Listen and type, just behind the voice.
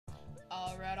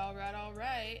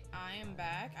Alright. I am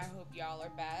back. I hope y'all are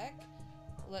back.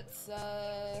 Let's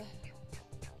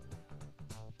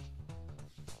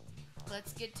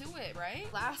get to it, right?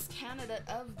 Last candidate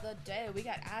of the day, we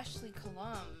got Ashlie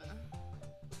Colum.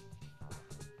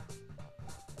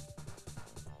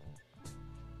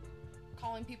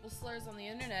 Calling people slurs on the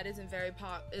internet isn't very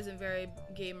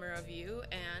gamer of you,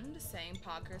 and saying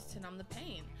poggers to numb the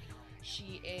pain.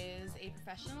 She is a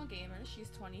professional gamer.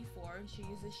 She's 24 and she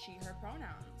uses she, her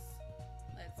pronouns.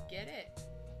 Let's get it.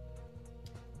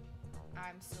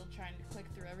 I'm still trying to click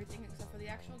through everything except for the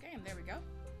actual game. There we go.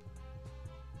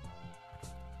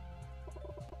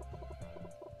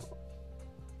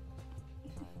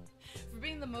 For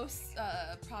being the most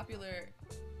popular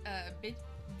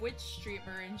witch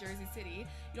streamer in Jersey City,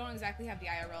 you don't exactly have the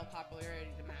IRL popularity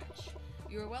to match.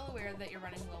 You are well aware that you're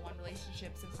running low on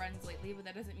relationships and friends lately, but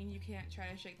that doesn't mean you can't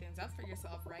try to shake things up for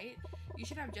yourself, right? You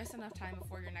should have just enough time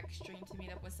before your next stream to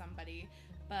meet up with somebody,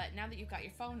 but now that you've got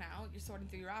your phone out, you're sorting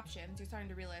through your options, you're starting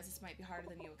to realize this might be harder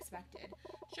than you expected.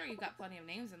 Sure, you've got plenty of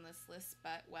names in this list,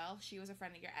 but, well, she was a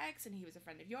friend of your ex, and he was a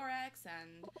friend of your ex,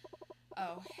 and,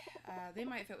 they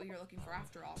might fit what you're looking for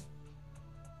after all.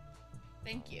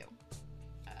 Thank you.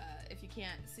 If you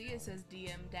can't see, it says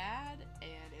DM Dad,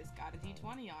 and it's got a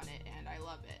D20 on it, and I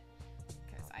love it,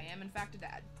 because I am in fact a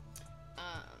dad.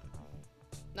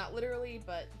 Not literally,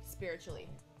 but spiritually.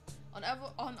 On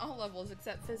all levels,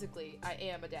 except physically, I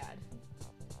am a dad.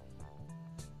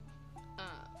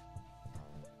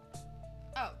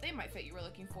 Oh, they might fit you were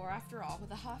looking for after all.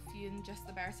 With a huff, you in just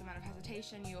the barest amount of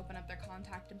hesitation, you open up their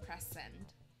contact and press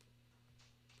send.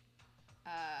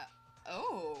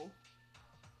 Oh.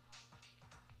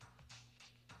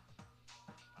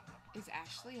 Is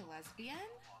Ashlie a lesbian?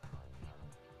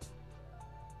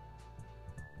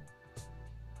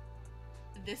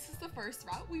 This is the first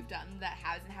route we've done that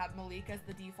hasn't had Malik as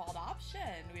the default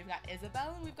option. We've got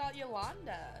Isabel and we've got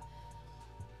Yolanda.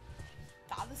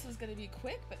 Thought this was gonna be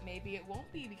quick, but maybe it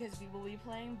won't be because we will be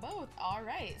playing both.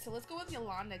 Alright, so let's go with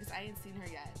Yolanda because I ain't seen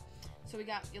her yet. So we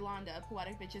got Yolanda,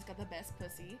 poetic bitches got the best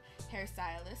pussy,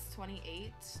 hairstylist,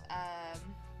 28,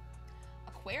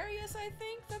 Aquarius, I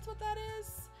think that's what that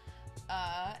is.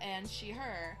 And she,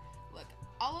 her. Look,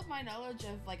 all of my knowledge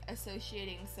of, like,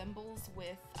 associating symbols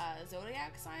with,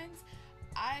 zodiac signs,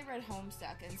 I read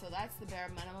Homestuck, and so that's the bare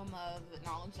minimum of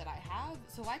knowledge that I have,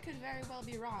 so I could very well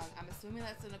be wrong. I'm assuming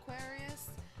that's an Aquarius.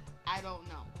 I don't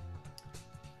know.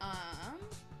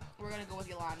 We're gonna go with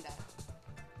Yolanda.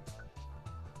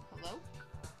 Hello?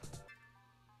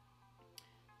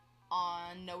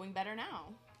 On Knowing Better Now.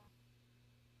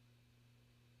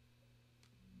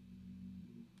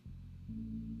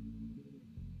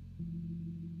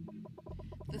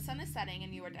 The sun is setting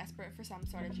and you are desperate for some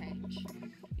sort of change.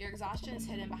 Your exhaustion is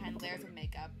hidden behind layers of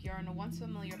makeup. You're in a once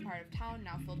familiar part of town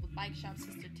now filled with bike shops,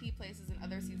 sister tea places, and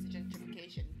other scenes of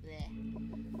gentrification. Blech.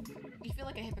 You feel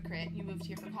like a hypocrite. You moved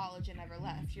here for college and never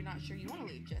left. You're not sure you want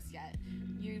to leave just yet.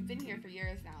 You've been here for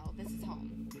years now. This is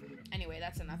home. Anyway,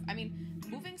 that's enough. I mean,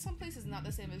 moving someplace is not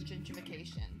the same as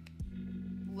gentrification.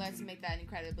 Let's make that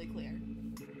incredibly clear.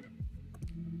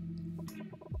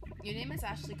 Your name is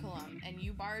Ashlie Colum, and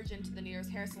you barge into the nearest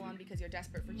hair salon because you're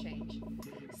desperate for change.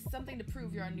 Something to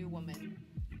prove you're a new woman.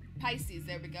 Pisces,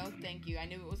 there we go, thank you. I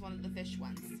knew it was one of the fish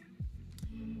ones.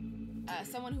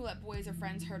 Someone who let boys or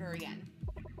friends hurt her again.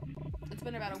 It's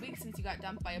been about a week since you got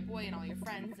dumped by a boy and all your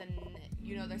friends, and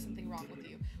you know there's something wrong with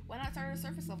you. Why not start a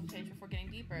surface level change before getting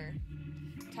deeper?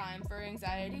 Time for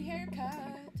anxiety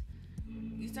haircut.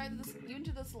 You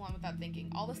enter the salon without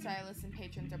thinking. All the stylists and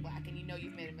patrons are black, and you know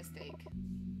you've made a mistake.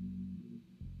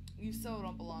 You so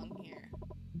don't belong here.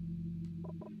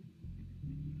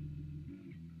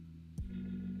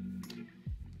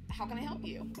 How can I help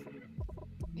you?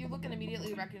 You look and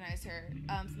immediately recognize her.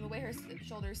 From the way her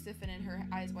shoulders stiffen and her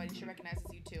eyes widen, she recognizes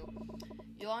you too.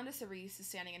 Yolanda Cerise is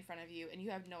standing in front of you, and you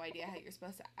have no idea how you're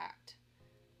supposed to act.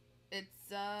 It's,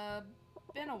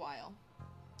 been a while.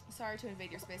 Sorry to invade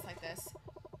your space like this.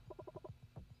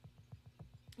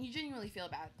 You genuinely feel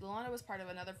bad. Yolanda was part of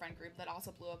another friend group that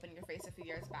also blew up in your face a few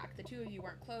years back. The two of you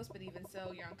weren't close, but even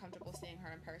so, you're uncomfortable seeing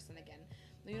her in person again.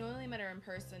 You only met her in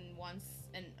person once,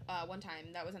 and one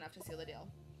time. That was enough to seal the deal.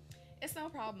 It's no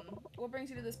problem. What brings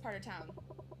you to this part of town?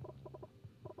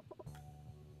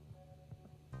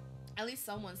 At least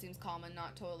someone seems calm and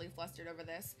not totally flustered over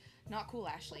this. Not cool,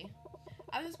 Ashlie.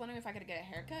 I was just wondering if I could get a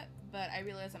haircut, but I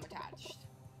realize I'm attached.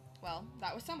 Well,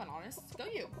 that was someone honest. Go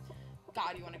you.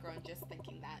 God, you want to grow in just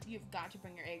thinking that. You've got to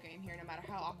bring your A game here no matter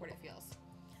how awkward it feels.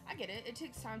 I get it. It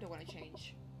takes time to want to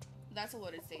change. That's a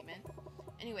loaded statement.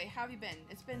 Anyway, how have you been?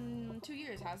 It's been 2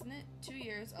 years, hasn't it? 2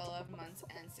 years, 11 months,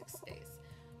 and 6 days.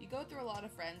 You go through a lot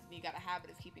of friends and you got a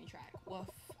habit of keeping track. Woof.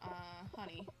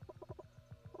 Honey.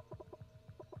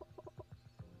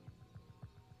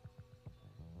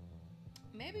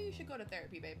 Maybe you should go to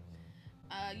therapy, babe.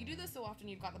 You do this so often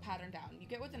you've got the pattern down. You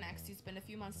get with an ex, you spend a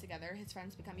few months together, his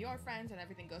friends become your friends, and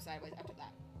everything goes sideways after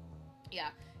that. Yeah,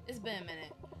 it's been a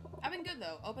minute. I've been good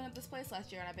though. Opened up this place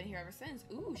last year and I've been here ever since.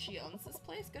 Ooh, she owns this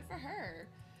place. Good for her.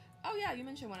 Oh yeah, you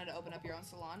mentioned wanted to open up your own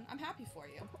salon. I'm happy for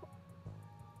you.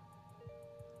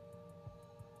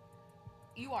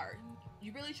 You are.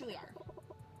 You really truly are.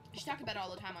 She talked about it all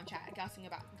the time on chat, gushing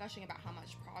about how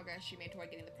much progress she made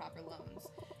toward getting the proper loans.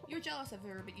 You were jealous of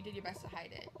her, but you did your best to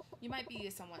hide it. You might be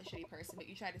a somewhat shitty person, but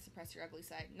you tried to suppress your ugly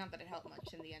side. Not that it helped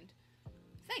much in the end.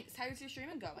 Thanks. How's your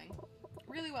streaming going?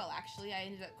 Really well, actually. I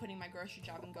ended up quitting my grocery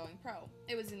job and going pro.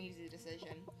 It was an easy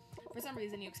decision. For some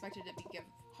reason, you expected it to be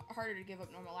harder to give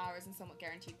up normal hours and somewhat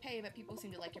guaranteed pay, but people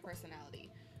seem to like your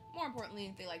personality. More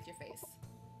importantly, they liked your face.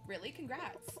 Really?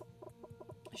 Congrats.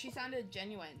 She sounded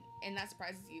genuine, and that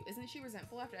surprises you. Isn't she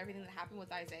resentful after everything that happened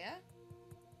with Isaiah?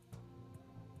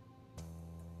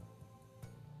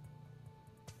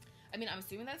 I mean, I'm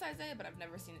assuming that's Isaiah, but I've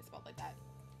never seen it spelled like that.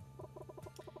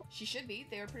 She should be.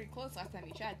 They were pretty close last time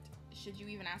you checked. Should you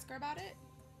even ask her about it?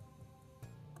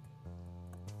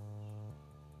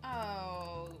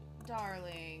 Oh,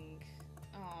 darling.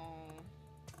 Oh.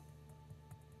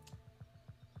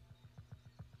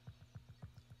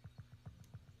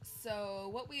 So,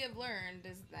 what we have learned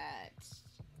is that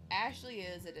Ashlie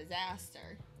is a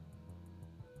disaster.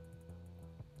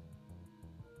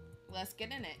 Let's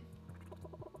get in it.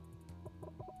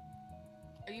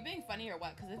 Are you being funny or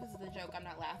what? Because if this is a joke, I'm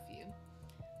not laughing you.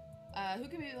 Who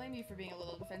can blame you for being a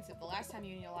little defensive? The last time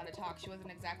you and Yolanda talked, she wasn't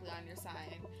exactly on your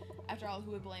side. After all,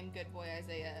 who would blame good boy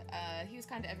Isaiah? He was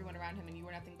kind to everyone around him, and you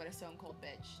were nothing but a stone cold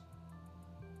bitch.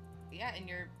 Yeah, and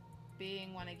you're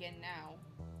being one again now.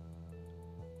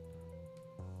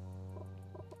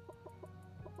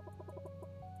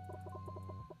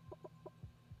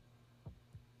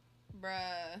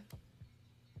 Bruh.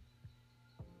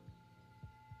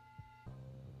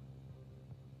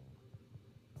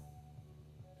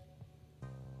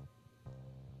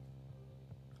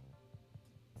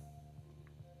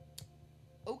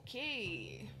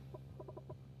 Okay.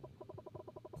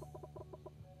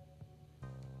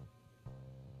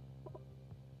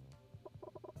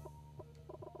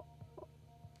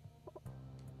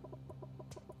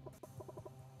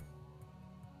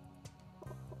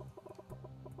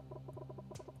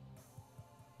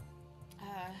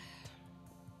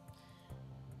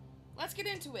 Let's get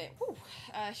into it. Whew.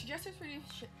 She gestures for you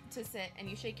to sit, and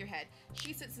you shake your head.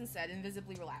 She sits instead and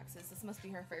visibly relaxes. This must be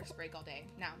her first break all day.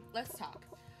 Now, let's talk.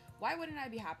 Why wouldn't I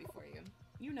be happy for you?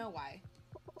 You know why.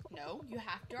 No, you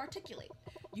have to articulate.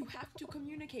 You have to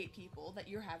communicate people that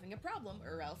you're having a problem,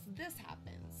 or else this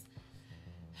happens.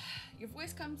 Your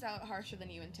voice comes out harsher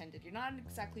than you intended. You're not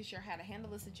exactly sure how to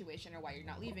handle the situation or why you're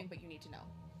not leaving, but you need to know.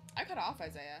 I cut off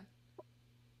Isaiah.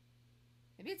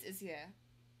 Maybe it's Isaiah.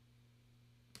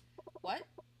 What?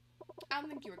 I don't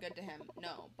think you were good to him,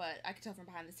 no, but I could tell from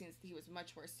behind the scenes that he was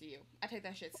much worse to you. I take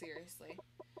that shit seriously.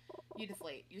 You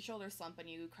deflate. Your shoulders slump and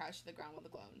you crash to the ground with a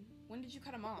groan. When did you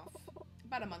cut him off?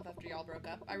 About a month after y'all broke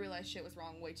up. I realized shit was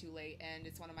wrong way too late, and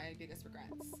it's one of my biggest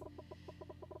regrets.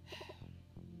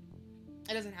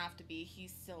 It doesn't have to be.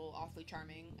 He's still awfully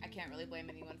charming. I can't really blame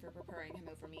anyone for preparing him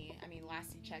over me. I mean,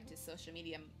 last I checked his social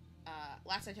media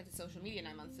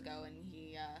 9 months ago, and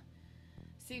he,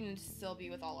 seemed to still be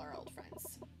with all our old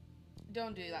friends.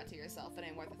 Don't do that to yourself. It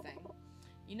ain't worth a thing.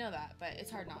 You know that, but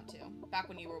it's hard not to. Back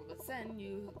when you were with Sin,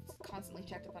 you constantly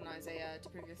checked up on Isaiah to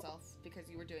prove yourself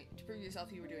you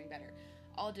were doing better.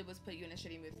 All it did was put you in a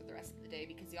shitty mood for the rest of the day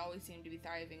because you always seemed to be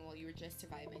thriving while you were just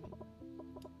surviving.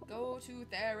 Go to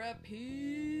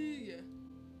therapy!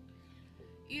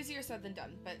 Easier said than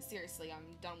done, but seriously,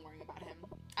 I'm done worrying about him.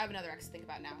 I have another ex to think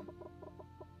about now.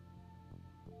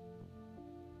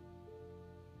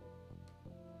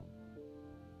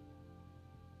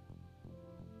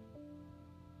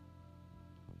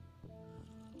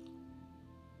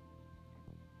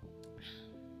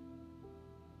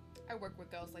 I work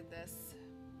with girls like this.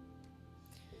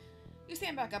 You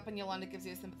stand back up and Yolanda gives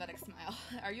you a sympathetic smile.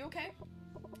 Are you okay?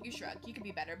 You shrug. You could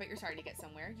be better, but you're starting to get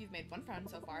somewhere. You've made one friend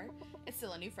so far. It's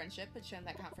still a new friendship, but shouldn't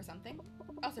that count for something?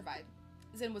 I'll survive.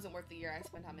 Zen wasn't worth the year I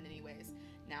spent on him in any ways.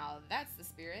 Now, that's the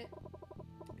spirit.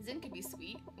 Zen could be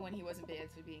sweet when he wasn't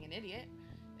basically being an idiot.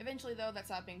 Eventually, though, that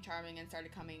stopped being charming and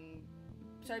started becoming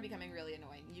really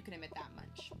annoying. You can admit that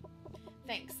much.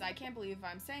 Thanks. I can't believe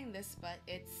I'm saying this, but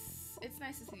it's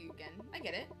nice to see you again. I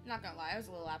get it. Not gonna lie, I was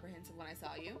a little apprehensive when I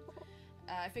saw you.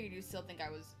 I figured you'd still think I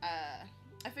was,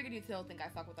 I figured you'd still think I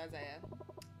fuck with Isaiah.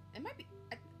 It might be...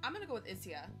 I'm gonna go with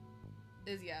Izia.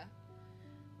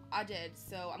 I did,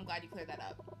 so I'm glad you cleared that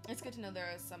up. It's good to know there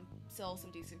are still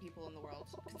some decent people in the world.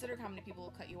 Consider how many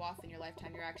people cut you off in your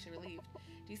lifetime you're actually relieved.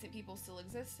 Decent people still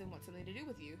exist and want something to do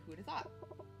with you. Who'd have thought?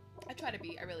 I try to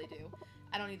be, I really do.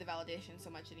 I don't need the validation so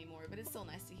much anymore, but it's still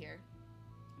nice to hear.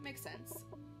 It makes sense.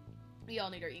 We all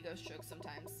need our ego strokes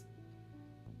sometimes.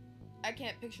 I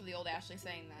can't picture the old Ashlie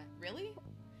saying that. Really?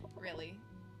 Really?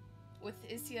 With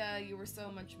Isia, you were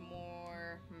so much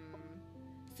more,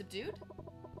 subdued?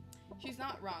 She's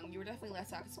not wrong. You were definitely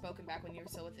less outspoken back when you were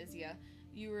still with Isia.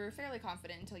 You were fairly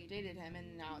confident until you dated him,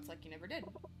 and now it's like you never did.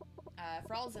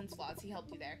 For all Zen's flaws, he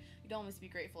helped you there. You'd almost be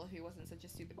grateful if he wasn't such a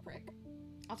stupid prick.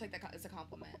 I'll take that as a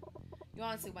compliment. You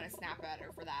honestly want to snap at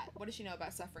her for that. What does she know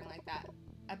about suffering like that?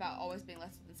 About always being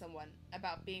less than someone?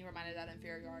 About being reminded of that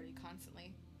inferiority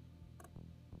constantly?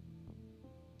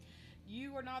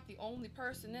 You are not the only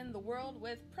person in the world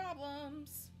with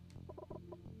problems.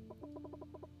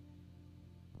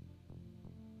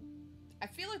 I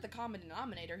feel like the common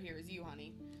denominator here is you,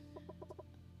 honey.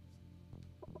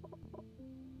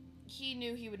 He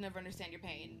knew he would never understand your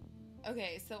pain.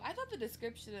 Okay, so I thought the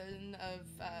description of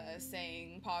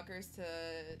saying poggers to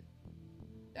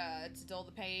dull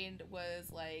the pain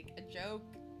was like a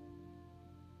joke.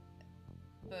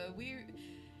 But we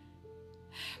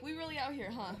really out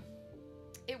here, huh?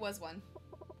 It was one.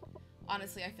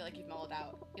 Honestly, I feel like you've mellowed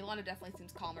out. Yolanda definitely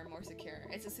seems calmer, more secure.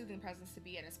 It's a soothing presence to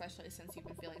be in, especially since you've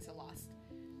been feeling so lost.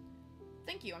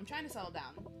 Thank you, I'm trying to settle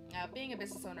down. Being a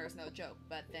business owner is no joke,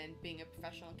 but then being a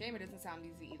professional gamer doesn't sound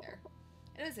easy either.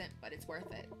 It isn't, but it's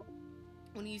worth it.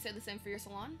 When you say the same for your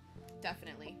salon?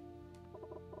 Definitely.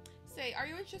 Say, are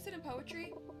you interested in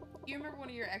poetry? You remember one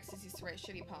of your exes used to write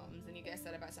shitty poems, and you guessed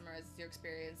that about summarizes your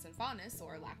experience and fondness,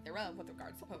 or lack thereof, with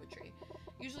regards to poetry.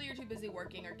 Usually you're too busy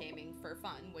working or gaming for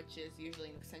fun, which is usually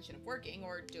an extension of working,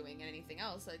 or doing anything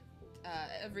else, like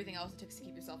everything else it takes to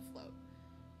keep yourself afloat.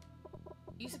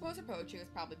 You suppose her poetry was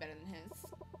probably better than his.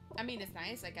 I mean, it's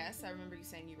nice, I guess. I remember you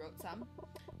saying you wrote some.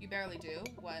 You barely do,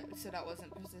 so that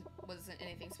wasn't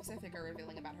anything specific or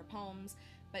revealing about her poems,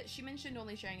 but she mentioned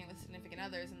only sharing it with significant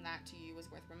others, and that to you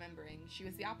was worth remembering. She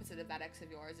was the opposite of that ex of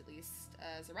yours, at least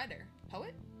as a writer.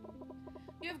 Poet?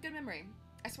 You have good memory.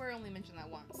 I swear I only mentioned that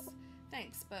once.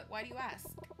 Thanks, but why do you ask?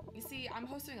 You see, I'm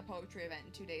hosting a poetry event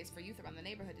in 2 days for youth around the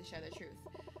neighborhood to share their truth.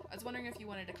 I was wondering if you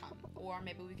wanted to come, or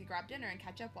maybe we could grab dinner and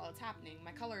catch up while it's happening.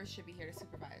 My colorist should be here to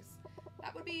supervise.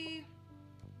 That would be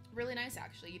really nice,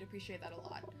 actually. You'd appreciate that a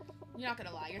lot. You're not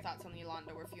gonna lie, your thoughts on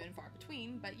Yolanda were few and far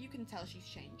between, but you can tell she's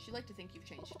changed. She'd like to think you've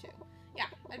changed too. Yeah,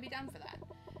 I'd be down for that.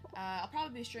 I'll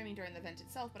probably be streaming during the event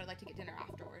itself, but I'd like to get dinner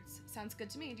afterwards. Sounds good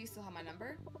to me. Do you still have my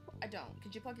number? I don't.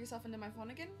 Could you plug yourself into my phone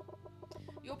again?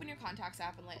 You open your contacts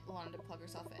app and let Yolanda plug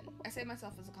herself in. I save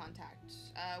myself as a contact.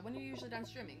 When are you usually done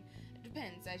streaming? It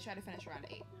depends. I try to finish around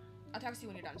 8. I'll text you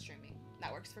when you're done streaming.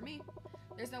 That works for me.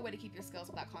 There's no way to keep your skills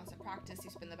without constant practice.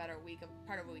 You spend the better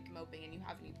part of a week moping and you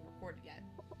haven't even recorded yet.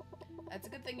 It's a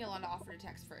good thing Yolanda offered a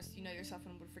text first. You know yourself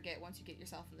and would forget once you get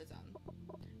yourself in the zone.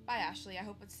 Bye, Ashlie. I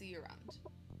hope to see you around.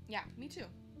 Yeah, me too.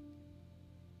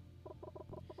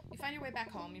 You find your way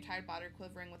back home, your tired body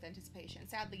quivering with anticipation.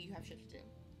 Sadly, you have shit to do.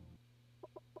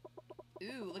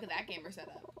 Ooh, look at that gamer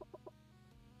setup.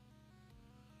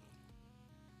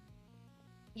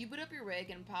 You boot up your rig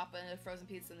and pop a frozen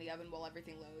pizza in the oven while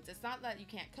everything loads. It's not that you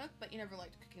can't cook, but you never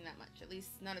liked cooking that much. At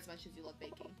least, not as much as you love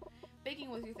baking.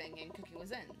 Baking was your thing, and cooking was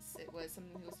Zen's. It was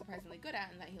something he was surprisingly good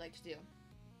at and that he liked to do.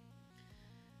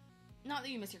 Not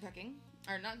that you miss your cooking,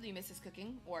 or not that you miss his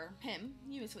cooking, or him.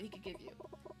 You miss what he could give you.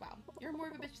 Wow, you're more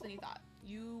of a bitch than you thought.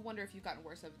 You wonder if you've gotten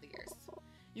worse over the years.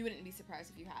 You wouldn't be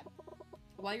surprised if you had.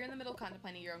 While you're in the middle of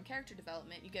contemplating your own character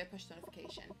development, you get a push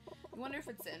notification. You wonder if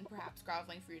it's Zen, perhaps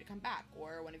groveling for you to come back,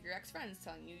 or one of your ex-friends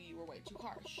telling you you were way too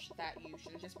harsh, that you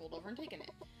should have just rolled over and taken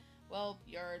it. Well,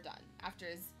 you're done. After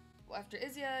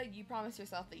Izia, you promised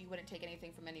yourself that you wouldn't take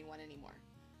anything from anyone anymore.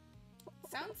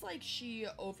 Sounds like she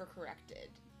overcorrected.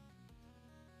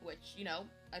 Which, you know,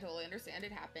 I totally understand.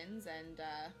 It happens, and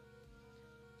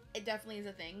it definitely is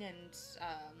a thing, and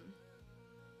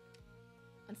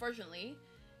unfortunately,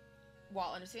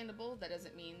 while understandable, that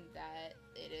doesn't mean that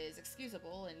it is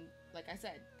excusable, and like I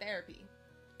said, therapy.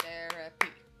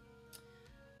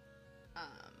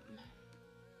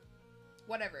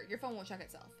 Whatever, your phone won't check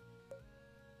itself.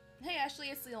 Hey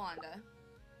Ashlie, it's Yolanda.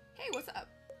 Hey, what's up?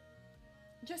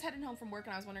 Just heading home from work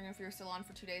and I was wondering if you were still on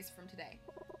for 2 days from today.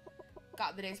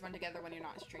 Got the days run together when you're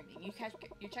not streaming. You check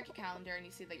your calendar and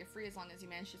you see that you're free as long as you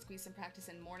manage to squeeze some practice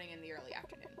in morning and the early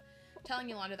afternoon. Telling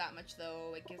Yolanda that much,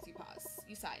 though, it gives you pause.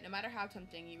 You sigh. No matter how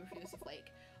tempting, you refuse to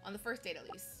flake. On the first date, at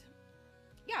least.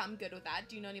 Yeah, I'm good with that.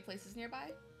 Do you know any places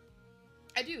nearby?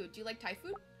 I do. Do you like Thai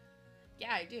food?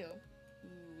 Yeah, I do.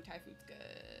 Ooh, Thai food's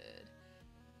good.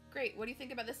 Great. What do you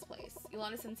think about this place?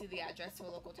 Yolanda sends you the address to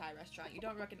a local Thai restaurant. You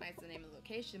don't recognize the name of the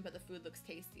location, but the food looks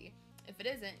tasty. If it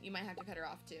isn't, you might have to cut her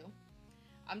off too.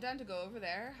 I'm down to go over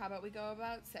there. How about we go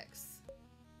about 6?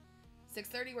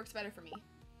 6:30 works better for me.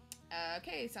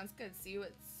 Okay, sounds good. See you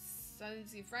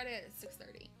Friday at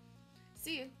 6:30.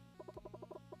 See you.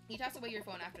 You toss away your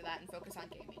phone after that and focus on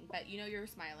gaming, but you know you're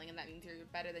smiling and that means you're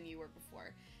better than you were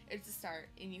before. It's a start,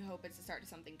 and you hope it's a start to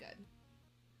something good.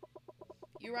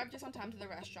 You arrived just on time to the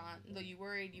restaurant, though you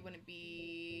worried you wouldn't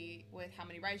be with how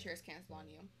many ride shares canceled on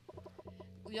you.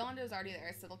 Yolanda is already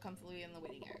there, settled comfortably in the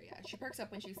waiting area. She perks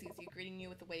up when she sees you, greeting you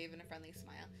with a wave and a friendly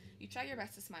smile. You try your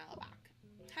best to smile back.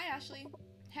 Hi, Ashlie.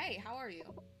 Hey, how are you?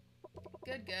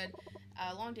 Good, good.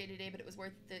 Long day today, but it was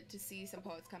worth it to see some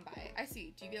poets come by. I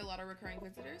see. Do you get a lot of recurring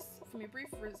visitors? From your brief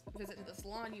visit to the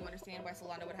salon, you understand why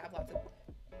Solana would have lots of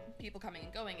people coming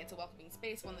and going. It's a welcoming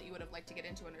space, one that you would have liked to get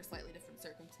into under slightly different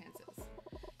circumstances.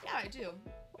 Yeah, I do.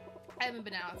 I haven't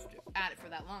been at it for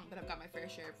that long, but I've got my fair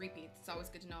share of repeats. It's always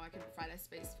good to know I can provide a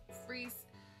safe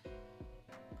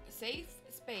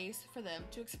space for them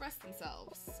to express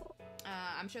themselves.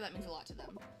 I'm sure that means a lot to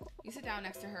them. You sit down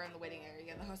next to her in the waiting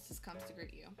area. The hostess comes to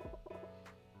greet you.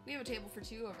 We have a table for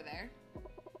 2 over there.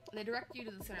 They direct you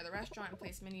to the center of the restaurant and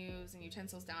place menus and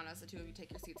utensils down as the 2 of you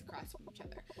take your seats across from each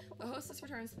other. The hostess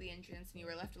returns to the entrance and you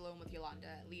are left alone with Yolanda,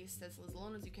 at least as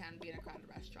alone as you can be in a crowded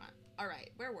restaurant.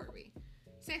 Alright, where were we?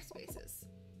 Safe spaces.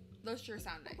 Those sure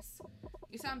sound nice.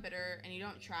 You sound bitter and you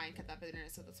don't try and cut that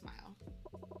bitterness with a smile.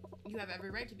 You have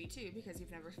every right to be too, because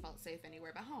you've never felt safe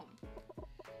anywhere but home.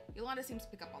 Yolanda seems to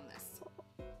pick up on this.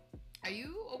 Are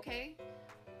you okay?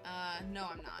 No,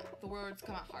 I'm not. The words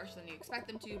come out harsher than you expect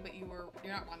them to, but you're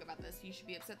not wrong about this. You should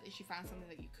be upset that she found something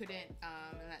that you couldn't,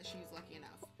 and that she's lucky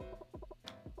enough.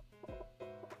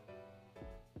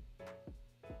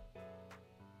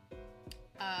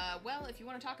 Well, if you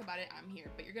want to talk about it, I'm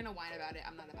here, but you're gonna whine about it.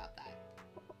 I'm not about that.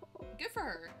 Good for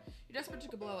her. You're desperate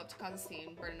to blow up to cause a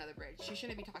scene, burn another bridge. She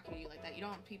shouldn't be talking to you like that. You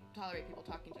don't tolerate people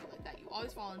talking to you like that. You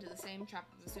always fall into the same trap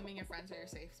of assuming your friends are your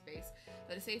safe space,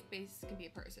 that a safe space can be a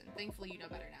person. Thankfully, you know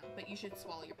better now, but you should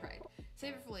swallow your pride.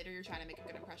 Save it for later. You're trying to make a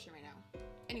good impression right now.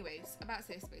 Anyways, about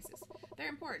safe spaces. They're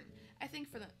important. I think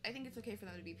it's okay for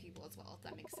them to be people as well, if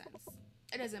that makes sense.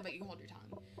 It isn't, but you hold your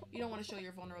tongue. You don't want to show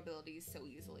your vulnerabilities so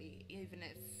easily,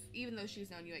 even though she's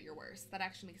known you at your worst. That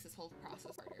actually makes this whole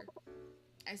process harder.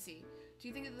 I see. Do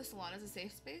you think that the salon is a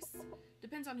safe space?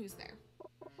 Depends on who's there.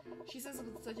 She says it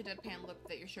with such a deadpan look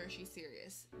that you're sure she's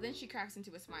serious. Then she cracks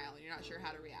into a smile and you're not sure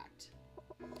how to react.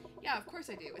 Yeah, of course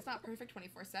I do. It's not perfect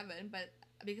 24/7, but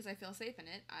because I feel safe in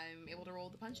it, I'm able to roll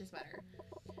the punches better.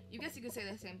 You guess you could say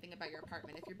the same thing about your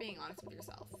apartment if you're being honest with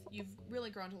yourself. You've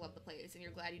really grown to love the place, and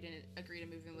you're glad you didn't agree to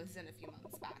move in with Zen a few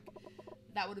months back.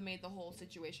 That would have made the whole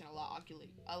situation a lot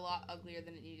uglier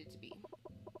than it needed to be.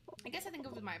 I guess I think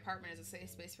of my apartment as a safe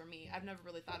space for me. I've never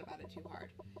really thought about it too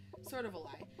hard. Sort of a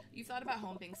lie. You've thought about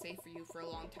home being safe for you for a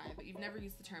long time, but you've never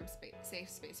used the term safe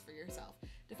space for yourself.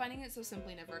 Defining it so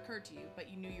simply never occurred to you, but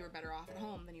you knew you were better off at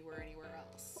home than you were anywhere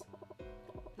else.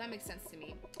 That makes sense to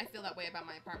me. I feel that way about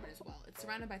my apartment as well. It's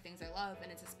surrounded by things I love,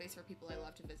 and it's a space for people I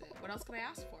love to visit. What else could I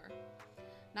ask for?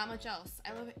 Not much else.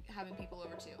 I love having people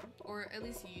over too. Or at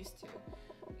least you used to.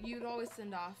 You'd always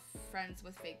send off friends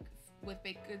with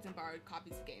baked goods and borrowed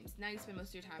copies of games. Now you spend most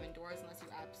of your time indoors unless you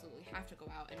absolutely have to go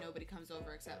out and nobody comes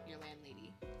over except your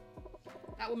landlady.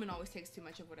 That woman always takes too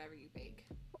much of whatever you bake.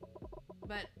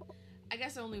 But I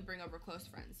guess I only bring over close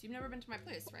friends. You've never been to my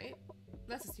place, right?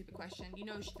 That's a stupid question. You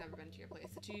know she's never been to your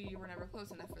place. The two of you were never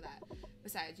close enough for that.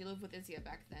 Besides, you lived with Izia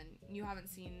back then. You haven't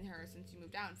seen her since you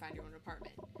moved out and found your own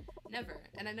apartment. Never.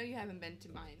 And I know you haven't been to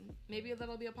mine. Maybe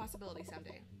that'll be a possibility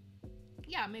someday.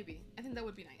 Yeah, maybe. I think that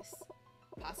would be nice.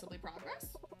 Possibly progress?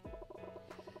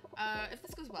 If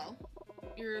this goes well,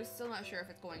 you're still not sure if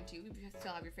it's going to. You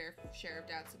still have your fair share of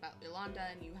doubts about Yolanda,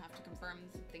 and you have to confirm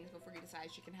some things before you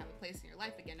decide she can have a place in your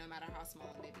life again, no matter how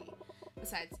small it may be.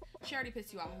 Besides, she already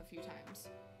pissed you off a few times.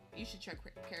 You should tread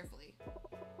carefully.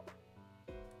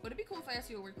 Would it be cool if I asked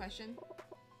you a weird question?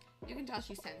 You can tell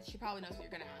she's tense. She probably knows what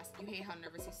you're gonna ask. You hate how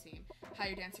nervous you seem, how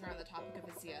you're dancing around the topic of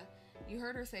Izia. You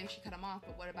heard her say she cut him off,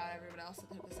 but what about everyone else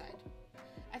that took the side?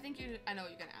 I know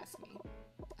what you're gonna ask me.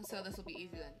 So this will be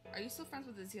easy then. Are you still friends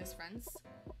with Izia's friends?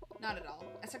 Not at all.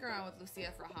 I stuck around with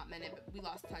Lucia for a hot minute, but we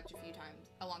lost touch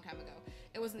a long time ago.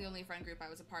 It wasn't the only friend group I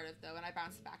was a part of, though, and I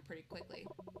bounced back pretty quickly.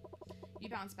 You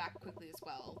bounced back quickly as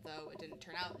well, though it didn't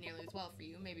turn out nearly as well for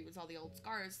you. Maybe it was all the old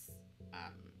scars.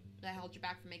 that held you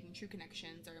back from making true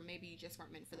connections, or maybe you just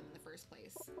weren't meant for them in the first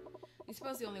place. You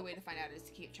suppose the only way to find out is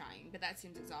to keep trying, but that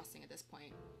seems exhausting at this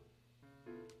point.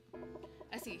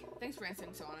 I see. Thanks for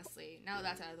answering so honestly. Now that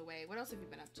that's out of the way, what else have you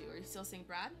been up to? Are you still seeing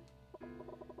Brad?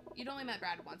 You'd only met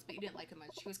Brad once, but you didn't like him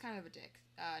much. He was kind of a dick.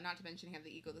 Not to mention he had the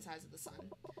ego the size of the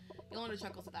sun. Yolanda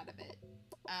chuckles at that a bit.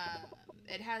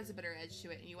 It has a bitter edge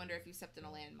to it, and you wonder if you stepped in a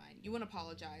landmine. You wouldn't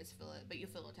apologize, but you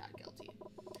feel a tad guilty.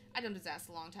 I dumped his ass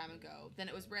a long time ago. Then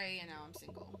it was Ray, and now I'm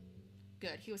single.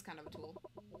 Good. He was kind of a tool.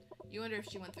 You wonder if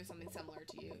she went through something similar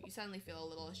to you. You suddenly feel a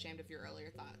little ashamed of your earlier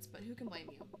thoughts, but who can blame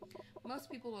you? Most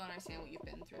people don't understand what you've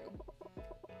been through.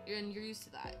 And you're used to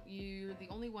that. You're the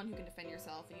only one who can defend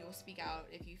yourself, and you will speak out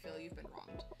if you feel you've been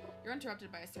wronged. You're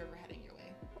interrupted by a server heading your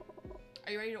way.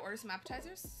 Are you ready to order some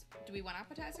appetizers? Do we want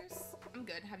appetizers? I'm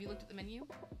good. Have you looked at the menu?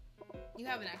 You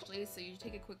haven't actually, so you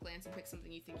take a quick glance and pick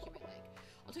something you think you might like.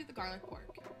 I'll take the garlic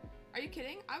pork. Are you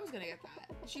kidding? I was gonna get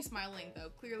that. She's smiling though,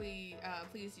 clearly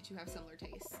pleased you two have similar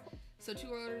tastes. So 2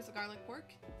 orders of garlic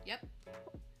pork? Yep.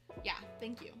 Yeah,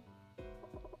 thank you.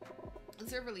 The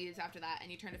server leaves after that,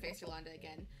 and you turn to face Yolanda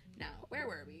again. Now, where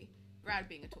were we? Brad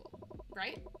being a tool,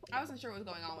 right? I wasn't sure what was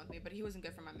going on with me, but he wasn't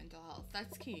good for my mental health.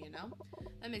 That's key, you know?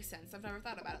 That makes sense. I've never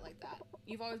thought about it like that.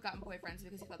 You've always gotten boyfriends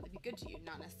because you thought they'd be good to you,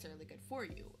 not necessarily good for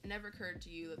you. It never occurred to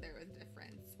you that there was a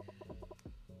difference.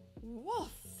 Woof.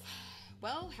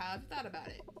 Well, how have you thought about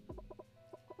it?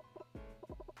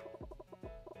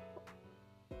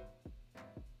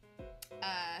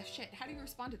 Shit, how do you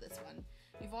respond to this one?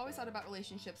 You've always thought about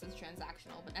relationships as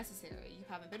transactional, but necessary. You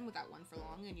haven't been without one for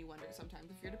long, and you wonder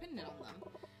sometimes if you're dependent on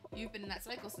them. You've been in that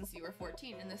cycle since you were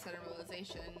 14, and this sudden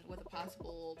realization with a possible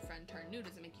old friend turned new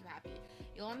doesn't make you happy.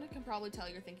 Yolanda can probably tell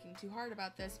you're thinking too hard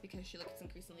about this because she looks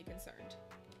increasingly concerned.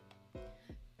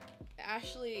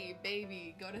 Ashlie,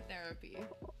 baby, go to therapy.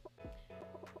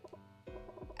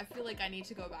 I feel like I need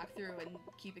to go back through and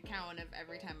keep account of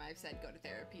every time I've said go to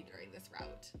therapy during this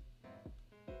route.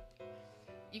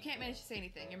 You can't manage to say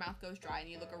anything. Your mouth goes dry and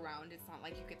you look around. It's not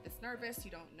like you get this nervous.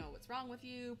 You don't know what's wrong with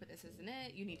you, but this isn't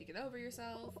it. You need to get over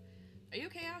yourself. Are you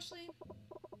okay, Ashlie?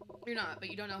 You're not, but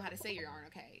you don't know how to say you aren't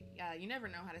okay. You never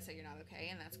know how to say you're not okay,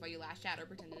 and that's why you lash out or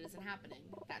pretend it isn't happening.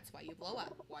 That's why you blow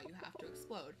up, why you have to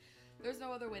explode. There's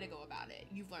no other way to go about it.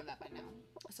 You've learned that by now.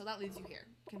 So that leaves you here.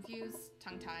 Confused,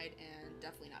 tongue-tied, and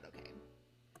definitely not okay.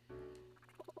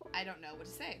 I don't know what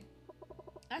to say.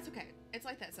 That's okay. It's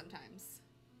like that sometimes.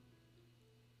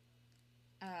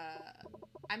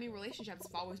 I mean, relationships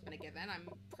have always been a given. I'm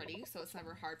pretty, so it's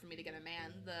never hard for me to get a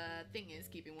man. The thing is,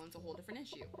 keeping one's a whole different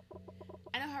issue.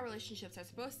 I know how relationships are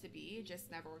supposed to be, it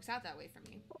just never works out that way for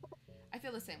me. I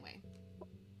feel the same way.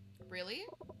 Really?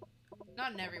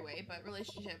 Not in every way, but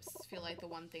relationships feel like the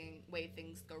one way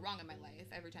things go wrong in my life.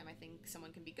 Every time I think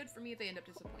someone can be good for me, they end up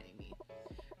disappointing me.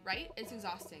 Right? It's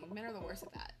exhausting. Men are the worst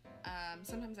at that.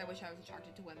 Sometimes I wish I was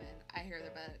attracted to women. I hear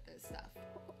they're better at this stuff.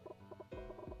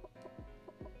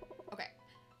 Okay.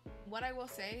 What I will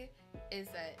say is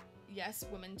that yes,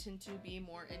 women tend to be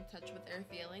more in touch with their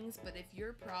feelings, but if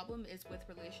your problem is with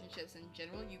relationships in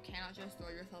general, you cannot just throw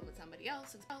yourself at somebody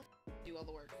else and do all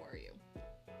the work for you.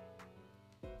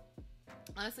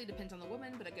 Honestly, it depends on the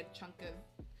woman, but a good chunk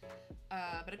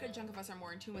of us are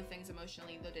more in tune with things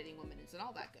emotionally, though dating women isn't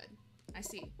all that good. I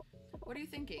see. What are you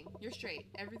thinking? You're straight.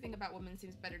 Everything about women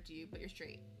seems better to you, but you're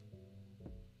straight.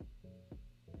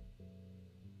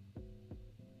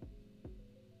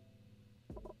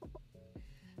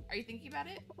 Are you thinking about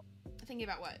it? Thinking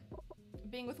about what?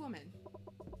 Being with women.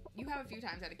 You have a few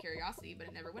times out of curiosity, but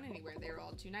it never went anywhere. They were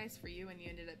all too nice for you, and you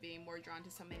ended up being more drawn to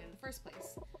something in the first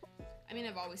place. I mean,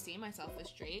 I've always seen myself as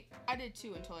straight. I did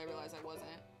too until I realized I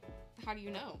wasn't. How do you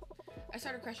know? I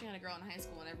started crushing on a girl in high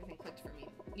school and everything clicked for me.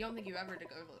 You don't think you've ever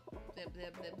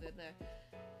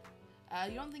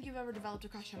developed a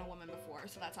crush on a woman before,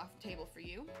 so that's off the table for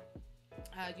you.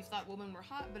 You thought women were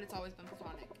hot, but it's always been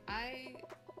platonic. I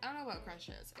don't know about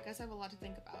crushes. I guess I have a lot to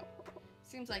think about.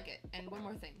 Seems like it. And one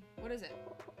more thing. What is it?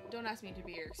 Don't ask me to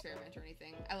be your experiment or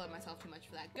anything. I love myself too much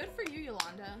for that. Good for you,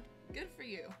 Yolanda. Good for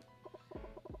you.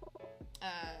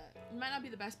 You might not be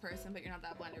the best person, but you're not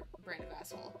that brand of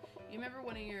asshole. You remember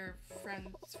one of your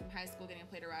friends from high school getting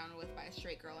played around with by a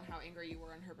straight girl and how angry you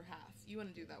were on her behalf. You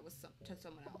wouldn't do that to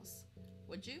someone else.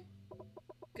 Would you?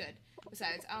 Good.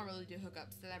 Besides, I don't really do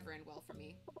hookups. They never end well for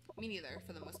me. Me neither,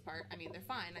 for the most part. I mean, they're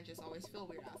fine. I just always feel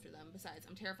weird after them. Besides,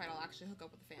 I'm terrified I'll actually hook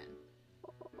up with a fan.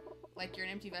 Like you're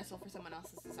an empty vessel for someone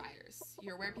else's desires.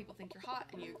 You're aware people think you're hot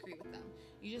and you agree with them.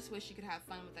 You just wish you could have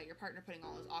fun without your partner putting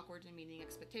all his awkward and meaning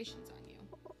expectations on you.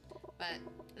 But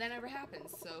that never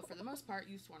happens, so for the most part,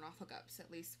 you've sworn off hookups,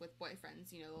 at least with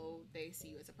boyfriends. You know, they see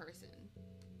you as a person.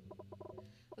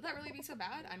 Would that really be so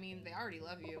bad? I mean, they already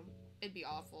love you. It'd be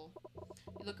awful.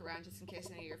 You look around just in case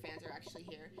any of your fans are actually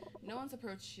here. No one's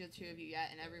approached the two of you yet,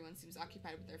 and everyone seems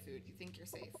occupied with their food. You think you're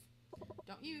safe.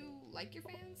 Don't you like your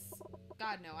fans?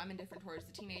 God, no, I'm indifferent towards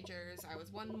the teenagers. I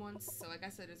was one once, so I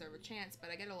guess I deserve a chance,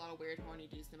 but I get a lot of weird, horny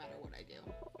dudes no matter what I do.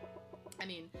 I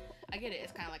mean, I get it.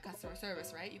 It's kind of like customer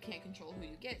service, right? You can't control who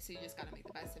you get, so you just gotta make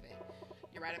the best of it.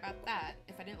 You're right about that.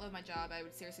 If I didn't love my job, I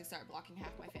would seriously start blocking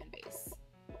half my fan base.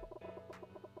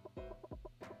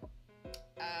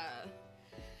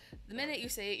 The minute you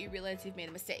say it, you realize you've made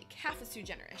a mistake. Half is too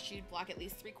generous. You'd block at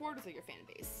least 3/4 of your fan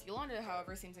base. Yolanda,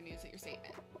 however, seems amused at your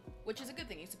statement. Which is a good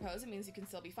thing, you suppose. It means you can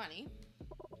still be funny.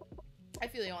 I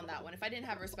feel you on that one. If I didn't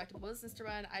have a respectable business to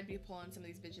run, I'd be pulling some of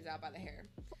these bitches out by the hair.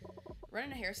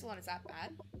 Running a hair salon is that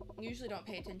bad? You usually don't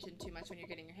pay attention too much when you're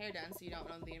getting your hair done, so you don't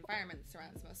know the environment that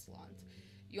surrounds most salons.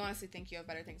 You honestly think you have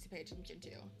better things to pay attention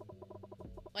to.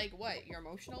 Like what? Your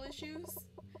emotional issues?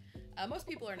 Most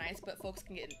people are nice, but folks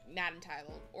can get mad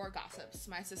entitled, or gossips.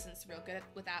 My assistant's real good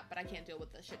with that, but I can't deal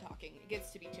with the shit talking. It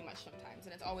gets to be too much sometimes,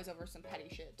 and it's always over some petty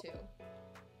shit, too.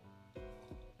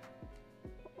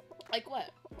 Like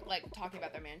what? Like talking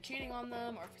about their man cheating on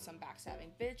them, or for some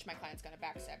backstabbing bitch, my client's gonna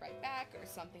backstab right back, or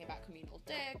something about communal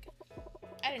dick.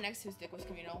 I had an ex whose dick was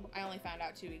communal. I only found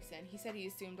out 2 weeks in. He said he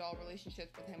assumed all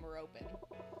relationships with him were open.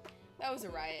 That was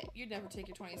a riot. You'd never take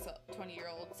your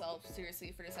 20-year-old self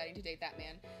seriously for deciding to date that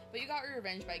man, but you got your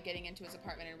revenge by getting into his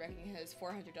apartment and wrecking his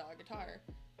 $400 guitar.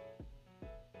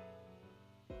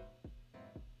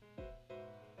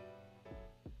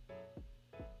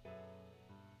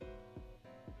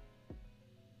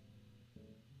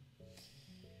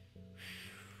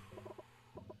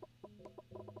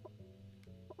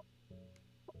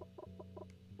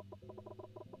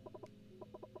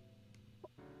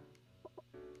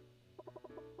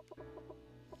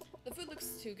 The food looks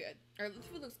too good. Or the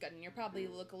food looks good, and you probably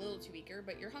look a little too eager,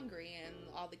 but you're hungry and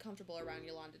oddly comfortable around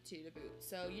Yolanda too to boot.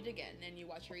 So you dig in, and you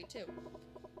watch her eat too.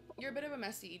 You're a bit of a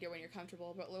messy eater when you're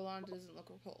comfortable, but Yolanda doesn't look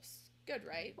repulsed. Good,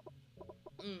 right?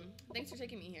 Thanks for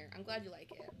taking me here. I'm glad you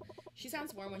like it. She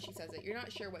sounds warm when she says it. You're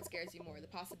not sure what scares you more, the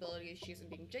possibility she isn't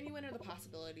being genuine or the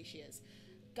possibility she is.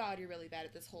 God, you're really bad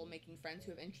at this whole making friends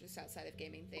who have interests outside of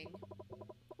gaming thing.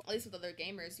 At least with other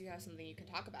gamers, you have something you can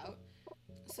talk about.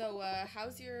 So,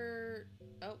 how's your...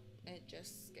 Oh, it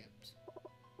just skipped.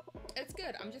 It's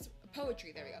good. I'm just...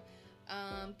 Poetry, there we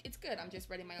go. It's good. I'm just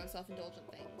writing my own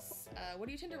self-indulgent things. What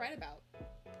do you tend to write about?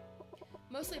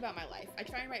 Mostly about my life. I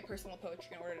try and write personal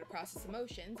poetry in order to process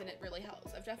emotions, and it really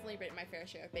helps. I've definitely written my fair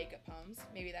share of breakup poems.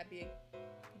 Maybe that'd be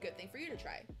a good thing for you to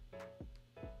try.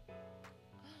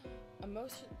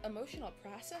 Emotional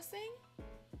processing?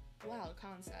 Wow,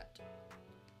 concept.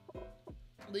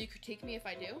 Will you critique me if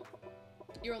I do?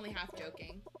 You're only half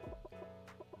joking.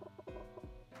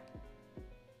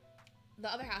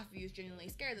 The other half of you is genuinely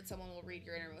scared that someone will read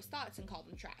your innermost thoughts and call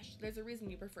them trash. There's a reason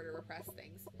you prefer to repress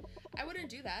things. I wouldn't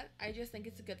do that. I just think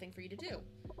it's a good thing for you to do.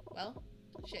 Well,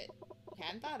 shit.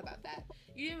 Hadn't thought about that.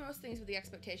 You do most things with the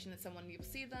expectation that someone will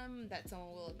see them, that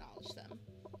someone will acknowledge them.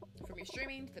 From your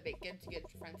streaming to the big gift you give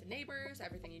to friends and neighbors,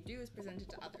 everything you do is presented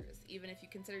to others. Even if you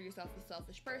consider yourself a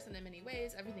selfish person in many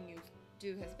ways, everything you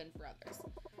do has been for others.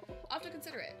 I'll have to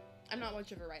consider it. I'm not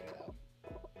much of a writer, though.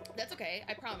 That's okay.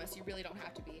 I promise you really don't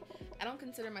have to be. I don't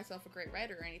consider myself a great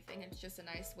writer or anything. It's just a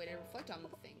nice way to reflect on the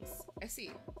things. I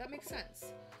see. That makes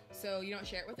sense. So you don't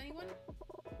share it with anyone?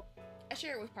 I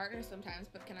share it with partners sometimes,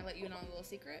 but can I let you in on a little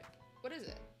secret? What is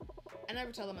it? I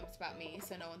never tell them it's about me,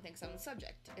 so no one thinks I'm the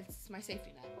subject. It's my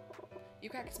safety net. You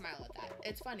crack a smile at that.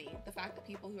 It's funny, the fact that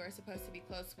people who are supposed to be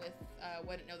close with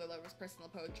wouldn't know their lover's personal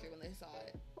poetry when they saw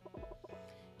it.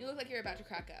 You look like you're about to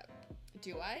crack up.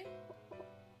 Do I?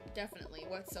 Definitely.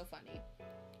 What's so funny?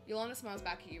 Yolanda smiles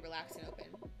back at you, relaxed and open.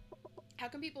 How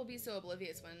can people be so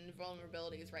oblivious when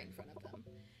vulnerability is right in front of them?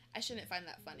 I shouldn't find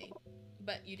that funny.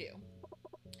 But you do.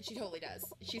 She totally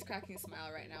does. She's cracking a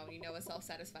smile right now, and you know a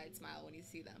self-satisfied smile when you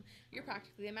see them. You're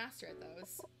practically a master at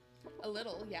those. A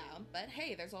little, yeah, but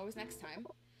hey, there's always next time.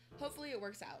 Hopefully it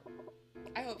works out.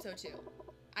 I hope so too.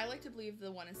 I like to believe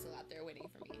the one is still out there waiting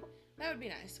for me. That would be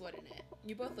nice, wouldn't it?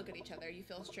 You both look at each other, you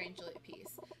feel strangely at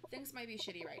peace. Things might be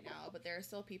shitty right now, but there are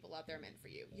still people out there meant for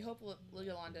you. You hope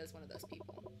Yolanda is one of those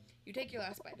people. You take your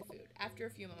last bite of food. After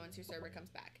a few moments, your server comes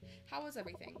back. How was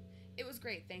everything? It was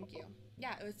great, thank you.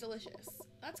 Yeah, it was delicious.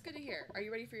 That's good to hear. Are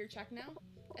you ready for your check now?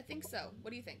 I think so.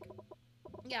 What do you think?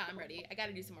 Yeah, I'm ready. I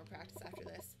gotta do some more practice after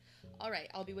this. Alright,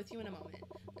 I'll be with you in a moment.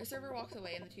 The server walks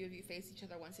away and the two of you face each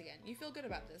other once again. You feel good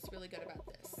about this, really good about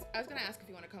this. I was gonna ask if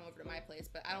you want to come over to my place,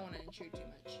 but I don't want to intrude too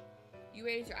much. You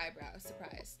raise your eyebrows,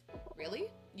 surprised. Really?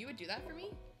 You would do that for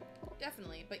me?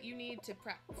 Definitely, but you need to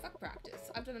fuck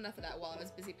practice. I've done enough of that while I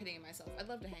was busy pitying myself. I'd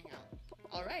love to hang out.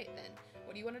 Alright then,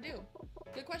 what do you want to do?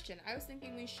 Good question. I was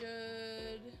thinking we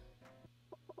should...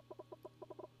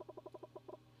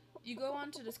 You go on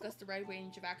to discuss the wide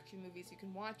range of action movies you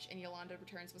can watch, and Yolanda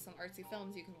returns with some artsy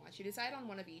films you can watch. You decide on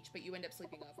one of each, but you end up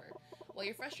sleeping over. While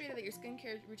you're frustrated that your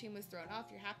skincare routine was thrown off,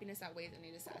 your happiness outweighs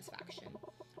any dissatisfaction.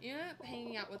 You end up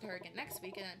hanging out with her again next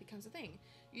week, and that becomes a thing.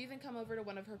 You even come over to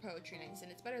one of her poetry nights,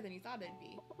 and it's better than you thought it'd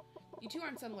be. You two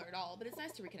aren't similar at all, but it's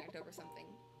nice to reconnect over something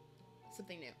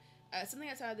new. Something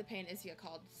outside of the pain Isia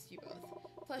called you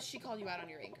both. Plus, she called you out on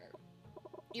your anger.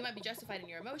 You might be justified in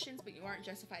your emotions, but you aren't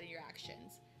justified in your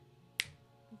actions.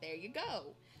 There you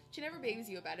go. She never babies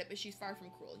you about it, but she's far from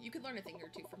cruel. You could learn a thing or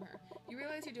two from her. You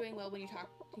realize you're doing well when you're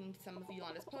talking to some of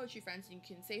Yolanda's poetry friends, and you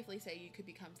can safely say you could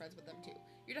become friends with them too.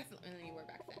 You're definitely than you were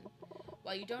back then.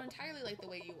 While you don't entirely like the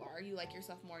way you are, you like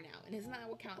yourself more now. And isn't that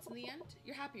what counts in the end?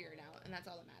 You're happier now, and that's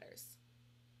all that matters.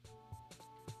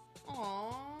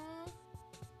 Aww.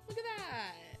 Look at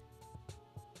that.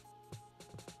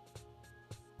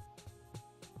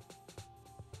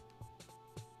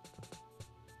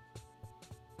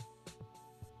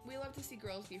 We love to see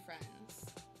girls be friends.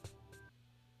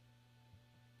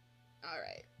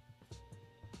 Alright.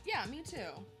 Yeah, me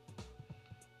too.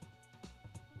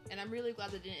 And I'm really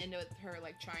glad that didn't end with her,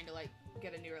 like, trying to, like,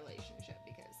 get a new relationship,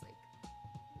 because, like,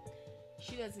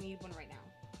 she doesn't need one right now.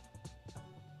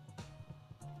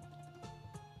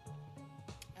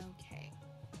 Okay.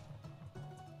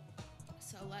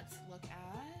 So let's look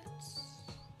at...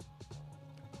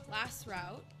 Last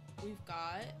route, we've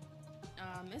got,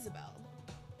 Isabel.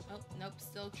 Oh, nope,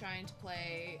 still trying to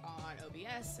play on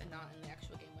OBS and not in the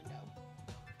actual game window.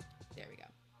 There we go.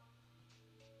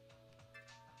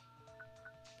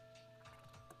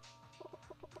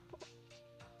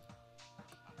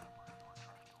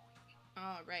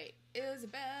 Alright,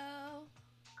 Isabel.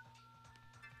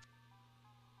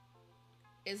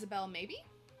 Isabel, maybe?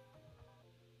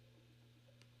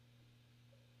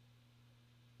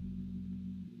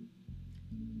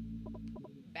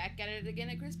 Back at it again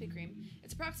at Krispy Kreme.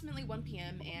 It's approximately 1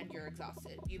 p.m. and you're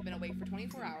exhausted. You've been awake for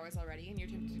 24 hours already and you're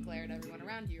tempted to glare at everyone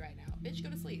around you right now. Bitch, go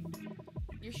to sleep.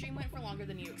 Your stream went for longer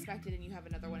than you expected and you have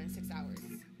another one in 6 hours.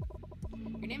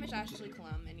 Your name is Ashlie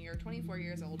and you're 24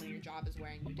 years old and your job is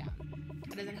wearing you down.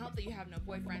 It doesn't help that you have no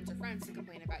boyfriends or friends to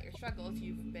complain about your struggles.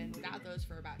 You've been without those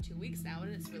for about 2 weeks now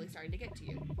and it's really starting to get to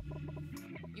you.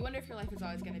 You wonder if your life is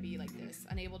always going to be like this,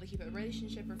 unable to keep a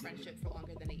relationship or friendship for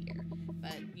longer than a year.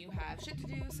 But you have shit to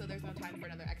do, so there's no time for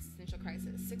another existential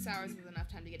crisis. 6 hours is enough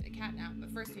time to get a cat nap,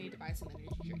 but first you need to buy some energy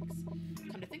drinks.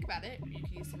 Come to think about it, you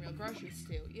could use some real groceries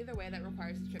too. Either way, that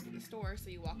requires a trip to the store, so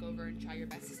you walk over and try your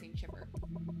best to seem chipper.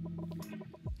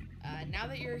 Now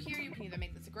that you're here, you can either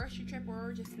make this a grocery trip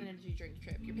or just an energy drink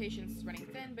trip. Your patience is running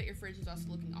thin, but your fridge is also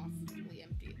looking awfully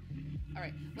empty.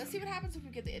 Alright, let's see what happens if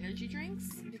we get the energy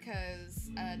drinks, because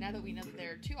now that we know that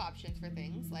there are 2 options for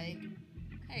things, like,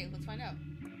 hey, let's find out.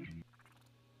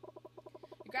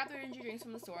 You grab the energy drinks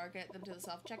from the store, get them to the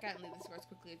self-checkout, and leave the store as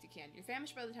quickly as you can. You're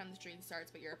famished by the time the stream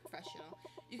starts, but you're a professional.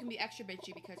 You can be extra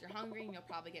bitchy because you're hungry and you'll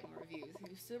probably get more reviews.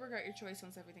 You still regret your choice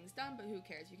once everything's done, but who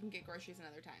cares? You can get groceries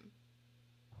another time.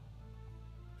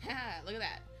 Haha, look at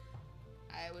that.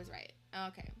 I was right.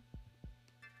 Okay.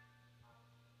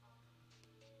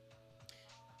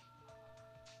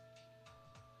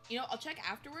 You know, I'll check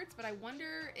afterwards, but I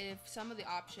wonder if some of the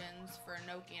options for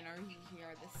Inoki and Aruhi here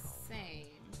are the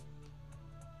same.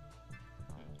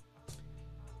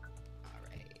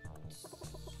 Alright.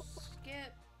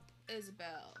 Skip.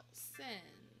 Isabel. Send.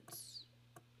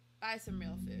 Buy some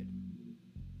real food.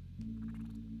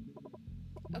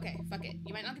 Okay, fuck it.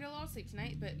 You might not get a lot of sleep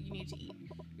tonight, but you need to eat.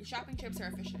 Your shopping trips are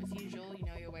efficient as usual. You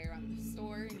know your way around the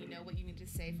store, and you know what you need to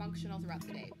stay functional throughout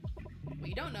the day. What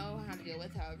you don't know how to deal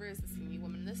with, however, is the skinny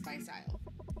woman in the spice aisle.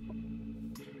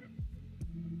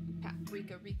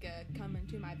 Paprika, Rika, come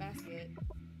into my basket.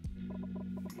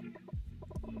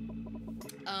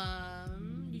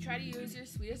 You try to use your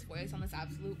sweetest voice on this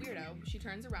absolute weirdo. She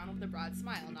turns around with a broad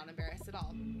smile, not embarrassed at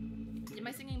all. Did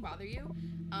my singing bother you?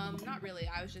 Not really,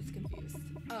 I was just confused.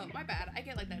 Oh, my bad, I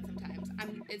get like that sometimes.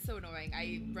 It's so annoying.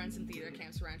 I run some theater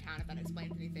camps around town, if that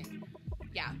explains anything.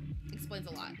 Yeah, explains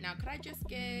a lot. Now, could I just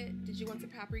get... Did you want some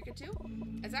paprika too?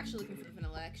 I was actually looking for the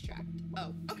vanilla extract.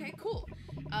 Oh, okay, cool.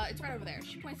 It's right over there.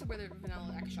 She points to where the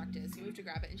vanilla extract is. You move to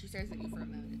grab it, and she stares at you for a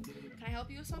moment. Can I help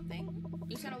you with something?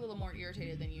 You sound a little more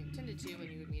irritated than you intended to, and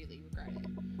you immediately regret it.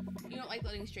 You don't like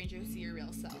letting strangers see your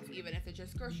real self, even if they're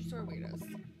just grocery store weirdos.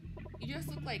 You just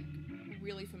look like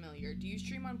really familiar. Do you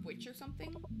stream on Twitch or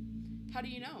something? How do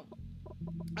you know?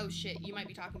 Oh shit, you might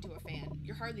be talking to a fan.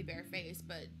 You're hardly barefaced,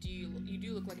 but you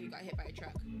do look like you got hit by a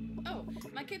truck. Oh,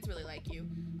 my kids really like you.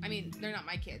 I mean, they're not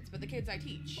my kids, but the kids I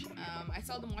teach. I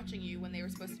saw them watching you when they were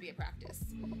supposed to be at practice.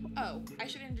 Oh, I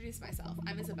should introduce myself.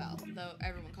 I'm Isabel, though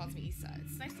everyone calls me Issa.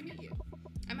 It's nice to meet you.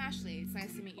 I'm Ashlie. It's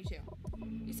nice to meet you too.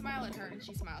 You smile at her and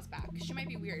she smiles back. She might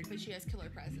be weird, but she has killer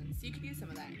presence. You could use some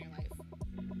of that in your life.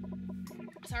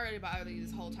 Sorry to bother you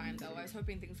this whole time, though. I was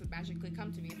hoping things would magically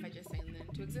come to me if I just sang them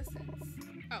into existence.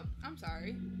 Oh, I'm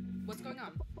sorry. What's going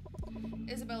on?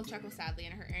 Isabel chuckles sadly,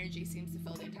 and her energy seems to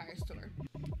fill the entire store.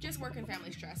 Just work and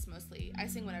family stress, mostly. I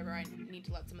sing whenever I need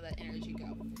to let some of that energy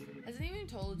go. Has anyone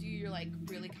told you you're, like,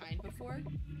 really kind before?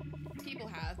 People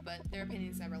have, but their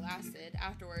opinions never lasted.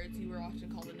 Afterwards, you were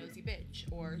often called a nosy bitch,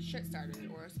 or shit starter,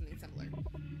 or something similar.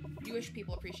 You wish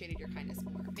people appreciated your kindness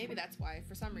more. Maybe that's why,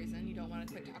 for some reason, you don't want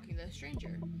to quit talking to a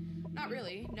stranger. Not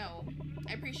really, no.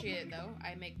 I appreciate it, though.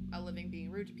 I make a living being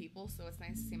rude to people, so it's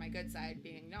nice to see my good side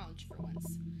being acknowledged for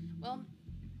once. Well,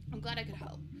 I'm glad I could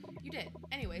help. You did.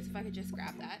 Anyways, if I could just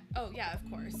grab that. Oh, yeah, of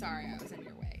course. Sorry I was in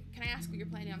your way. Can I ask what you're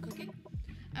planning on cooking?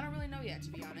 I don't really know yet, to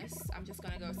be honest. I'm just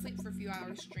gonna go sleep for a few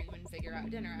hours, stream, and figure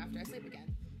out dinner after I sleep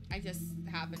again. I just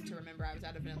happened to remember I was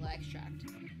out of vanilla extract.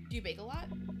 Do you bake a lot?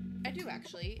 I do,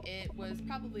 actually. It was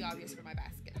probably obvious for my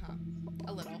basket, huh?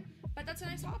 A little. But that's a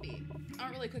nice hobby. I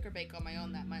don't really cook or bake on my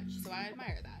own that much, so I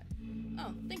admire that.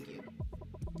 Oh, thank you.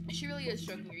 She really is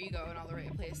stroking your ego in all the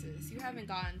right places. You haven't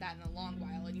gotten that in a long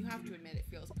while, and you have to admit it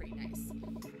feels pretty nice.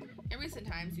 In recent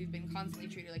times, you've been constantly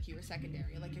treated like you were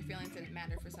secondary, like your feelings didn't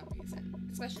matter for some reason,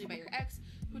 especially by your ex,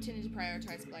 who tended to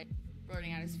prioritize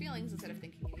blurting out his feelings instead of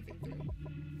thinking anything through.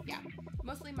 Yeah,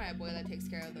 mostly my boy that takes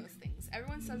care of those things.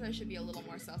 Everyone says I should be a little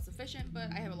more self-sufficient,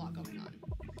 but I have a lot going on.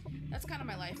 That's kind of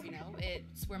my life, you know.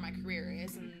 It's where my career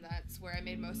is, and that's where I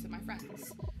made most of my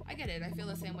friends. I get it, I feel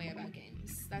the same way about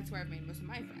games. That's where I've made most of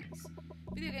my friends.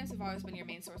 Video games have always been your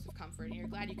main source of comfort, and you're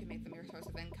glad you can make them your source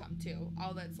of income, too.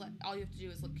 All you have to do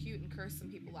is look cute and curse some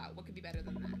people out. What could be better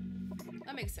than that?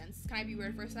 That makes sense. Can I be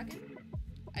weird for a second?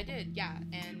 I did, yeah,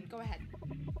 and go ahead.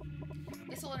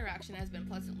 This whole interaction has been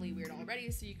pleasantly weird already,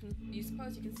 so you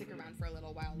suppose you can stick around for a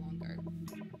little while longer.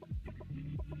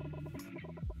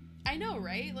 I know,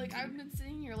 right? Like, I've been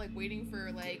sitting here, like, waiting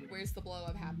for, like, where's the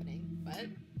blow-up happening? But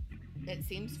it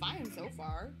seems fine so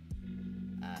far.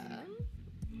 No,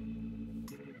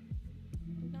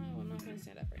 I'm not gonna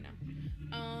stand up right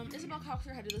now. Isabel cocks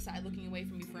her head to the side, looking away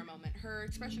from you for a moment. Her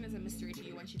expression is a mystery to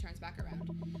you when she turns back around.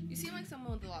 You seem like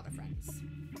someone with a lot of friends.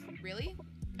 Really?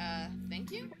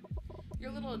 Thank you? You're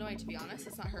a little annoyed, to be honest.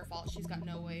 It's not her fault. She's got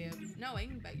no way of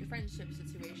knowing, but your friendship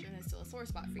situation is still a sore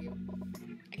spot for you.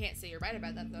 I can't say you're right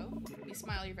about that, though. You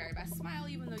smile your very best smile,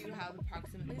 even though you have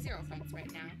approximately 0 friends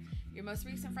right now. Your most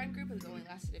recent friend group has only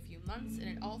lasted a few months, and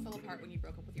it all fell apart when you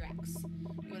broke up with your ex.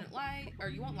 You won't lie,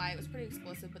 it was pretty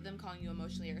explosive, but them calling you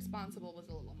emotionally irresponsible was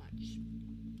a little much.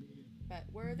 But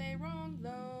were they wrong,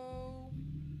 though?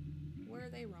 Were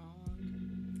they wrong?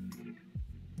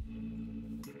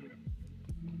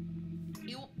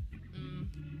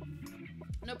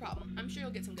 No problem. I'm sure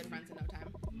you'll get some good friends in no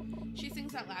time. She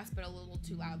sings that last bit a little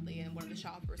too loudly, and one of the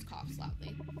shoppers coughs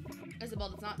loudly. Isabel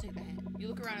does not take the hint. You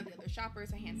look around at the other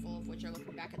shoppers, a handful of which are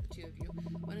looking back at the two of you.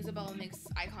 When Isabella makes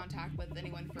eye contact with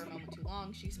anyone for a moment too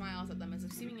long, she smiles at them as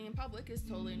if seeing in public is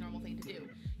totally a normal thing to do.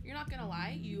 You're not gonna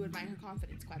lie, you admire her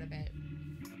confidence quite a bit.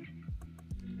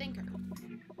 Thank her.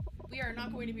 We are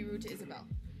not going to be rude to Isabel.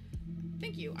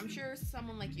 Thank you. I'm sure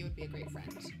someone like you would be a great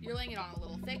friend. You're laying it on a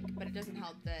little thick, but it doesn't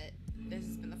help that this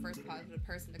has been the first positive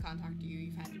person to contact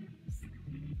you've had.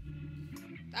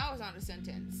 That was not a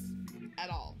sentence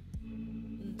at all.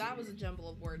 That was a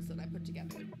jumble of words that I put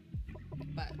together.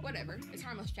 But whatever. It's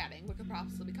harmless chatting. What could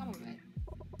possibly become of it?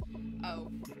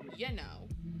 Oh, you know.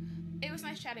 It was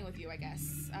nice chatting with you, I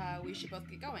guess. We should both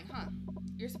get going, huh?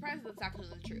 You're surprised that that's actually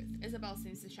the truth. Isabel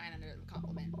seems to shine under the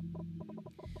compliment.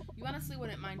 You honestly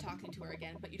wouldn't mind talking to her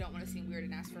again, but you don't want to seem weird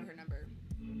and ask for her number.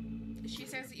 She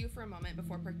stares at you for a moment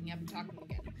before perking up and talking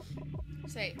again.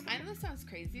 Say, I know this sounds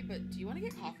crazy, but do you want to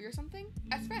get coffee or something?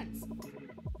 As friends.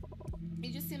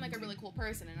 You just seem like a really cool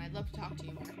person, and I'd love to talk to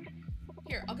you more.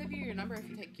 Here, I'll give you your number if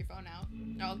you take your phone out.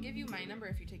 No, I'll give you my number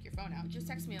if you take your phone out. Just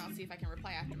text me and I'll see if I can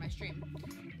reply after my stream.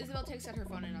 Isabel takes out her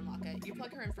phone and unlock it. You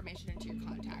plug her information into your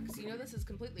contacts. You know this is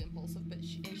completely impulsive, but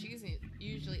she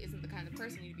usually isn't the kind of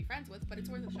person you'd be friends with, but it's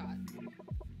worth a shot.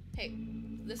 Hey,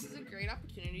 this is a great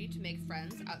opportunity to make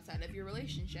friends outside of your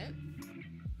relationship.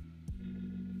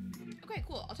 Okay,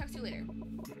 cool. I'll text you later.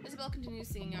 Isabel continues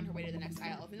singing on her way to the next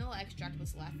aisle. Vanilla extract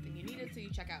was the last thing you needed, so you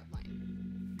check out line.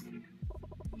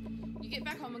 You get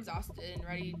back home exhausted and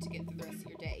ready to get through the rest of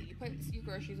your day. You put your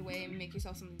groceries away, make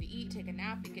yourself something to eat, take a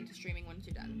nap, and get to streaming once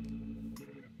you're done.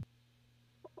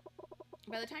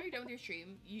 By the time you're done with your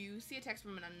stream, you see a text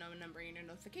from an unknown number in your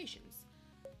notifications.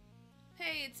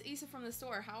 Hey, it's Issa from the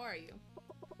store. How are you?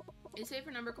 You saved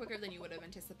her number quicker than you would have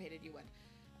anticipated you would.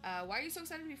 Why are you so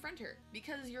excited to befriend her?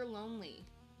 Because you're lonely.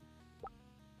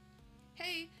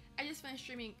 Hey, I just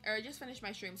finished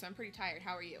my stream, so I'm pretty tired.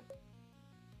 How are you?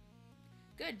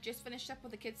 Good, just finished up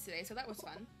with the kids today, so that was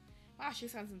fun. Wow, she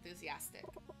sounds enthusiastic.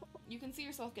 You can see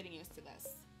yourself getting used to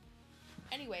this.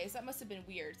 Anyways, that must have been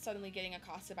weird, suddenly getting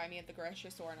accosted by me at the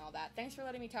grocery store and all that. Thanks for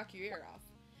letting me talk your ear off.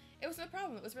 It was no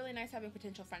problem. It was really nice having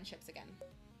potential friendships again.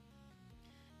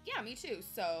 Yeah, me too.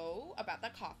 So, about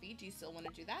that coffee, do you still want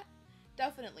to do that?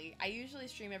 Definitely. I usually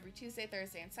stream every Tuesday,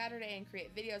 Thursday, and Saturday and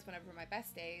create videos whenever my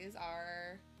best days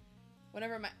are...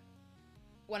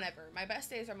 My best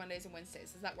days are Mondays and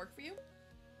Wednesdays. Does that work for you?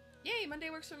 Yay, Monday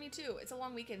works for me too. It's a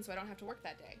long weekend, so I don't have to work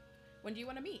that day. When do you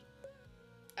want to meet?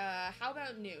 How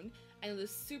about noon? I know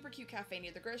this super cute cafe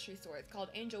near the grocery store. It's called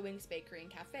Angel Wings Bakery and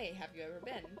Cafe. Have you ever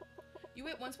been? You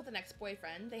went once with an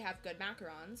ex-boyfriend. They have good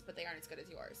macarons, but they aren't as good as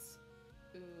yours.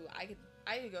 Ooh, I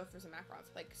could go for some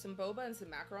macarons. Like, some boba and some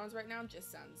macarons right now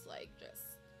just sounds like just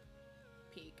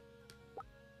peak.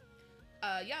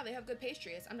 Yeah, they have good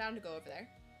pastries. I'm down to go over there.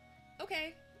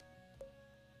 Okay.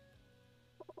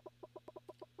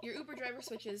 Your Uber driver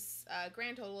switches a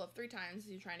grand total of 3 times as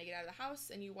you're trying to get out of the house,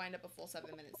 and you wind up a full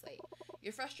 7 minutes late.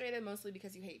 You're frustrated mostly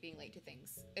because you hate being late to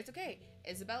things. It's okay.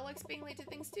 Isabel likes being late to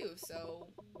things too, so...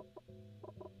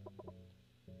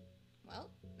 Well,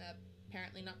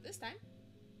 apparently not this time.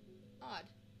 Odd.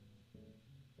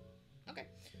 Okay.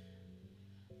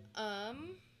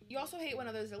 You also hate when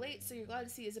others are late, so you're glad to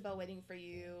see Isabel waiting for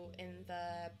you in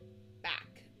the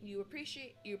back. You approach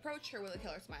her with a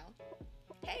killer smile.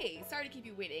 Hey, sorry to keep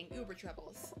you waiting. Uber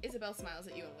troubles. Isabel smiles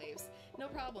at you and waves. No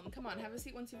problem. Come on, have a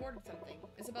seat once you've ordered something.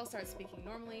 Isabel starts speaking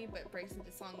normally, but breaks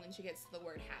into song when she gets to the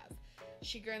word have.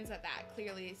 She grins at that,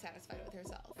 clearly satisfied with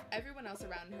herself. Everyone else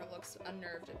around her looks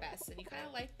unnerved at best, and you kind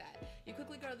of like that. You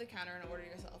quickly go to the counter and order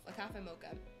yourself a cafe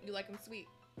mocha. You like them sweet.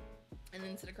 And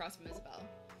then sit across from Isabel.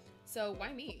 So,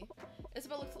 why me?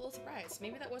 Isabel looks a little surprised.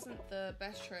 Maybe that wasn't the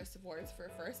best choice of words for a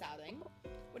first outing.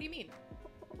 What do you mean?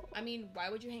 I mean, why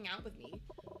would you hang out with me?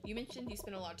 You mentioned you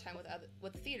spend a lot of time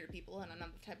with theater people, and I'm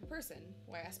not the type of person.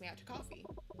 Why ask me out to coffee?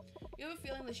 You have a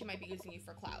feeling that she might be using you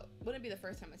for clout. Wouldn't be the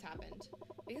first time it's happened.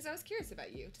 Because I was curious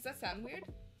about you. Does that sound weird?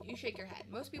 You shake your head.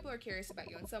 Most people are curious about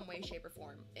you in some way, shape, or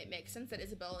form. It makes sense that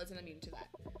Isabel isn't immune to that.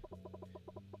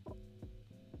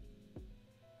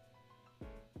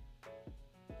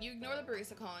 You ignore the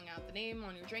barista calling out the name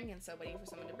on your drink and so waiting for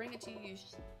someone to bring it to you. You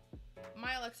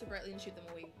smile extra brightly and shoot them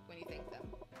away when you thank them.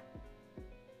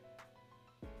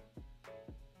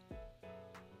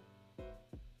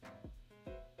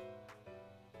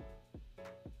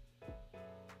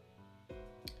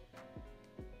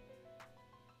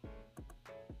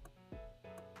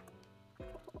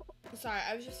 Sorry,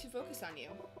 I was just too focused on you.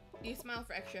 You smile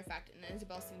for extra effect, and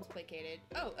Isabel seems placated.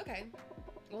 Oh, okay.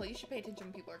 Well, you should pay attention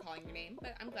when people are calling your name,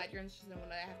 but I'm glad you're interested in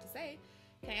what I have to say.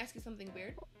 Can I ask you something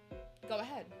weird? Go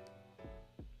ahead.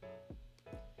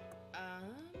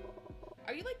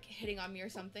 Are you, like, hitting on me or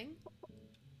something?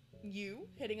 You?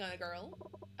 Hitting on a girl?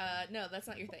 No, that's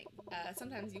not your thing.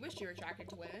 Sometimes you wish you were attracted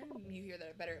to women. You hear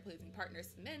they're better at pleasing partners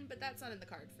than men, but that's not in the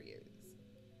card for you.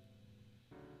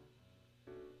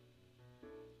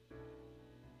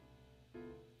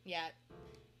 Yeah.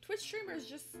 Twitch streamers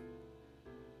just...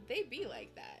 they be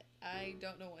like that. I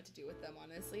don't know what to do with them,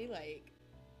 honestly. Like,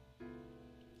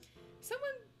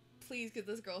 someone please give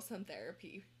this girl some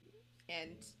therapy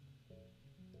and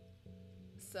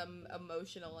some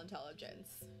emotional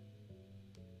intelligence.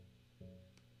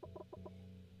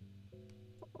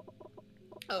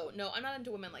 Oh, no, I'm not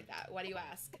into women like that. Why do you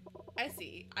ask? I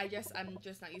see. I'm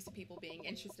just not used to people being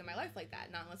interested in my life like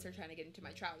that, not unless they're trying to get into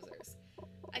my trousers.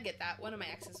 I get that. One of my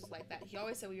exes was like that. He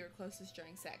always said we were closest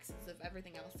during sex, as if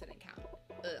everything else didn't count.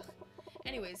 Ugh.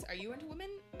 Anyways, are you into women?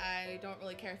 I don't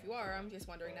really care if you are. I'm just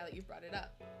wondering now that you've brought it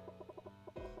up.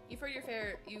 You've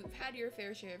had your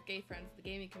fair share of gay friends in the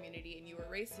gaming community, and you were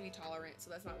raised to be tolerant, so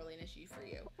that's not really an issue for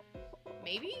you.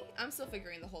 Maybe? I'm still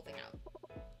figuring the whole thing out.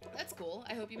 That's cool.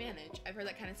 I hope you manage. I've heard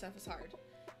that kind of stuff is hard.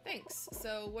 Thanks.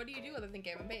 So, what do you do other than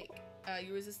game and bake?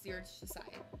 You resist the urge to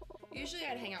side. Usually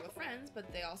I'd hang out with friends,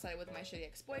 but they all sided with my shitty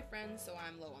ex-boyfriend, so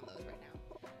I'm low on those right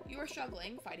now. You were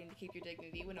struggling, fighting to keep your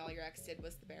dignity when all your ex did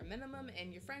was the bare minimum,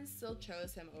 and your friends still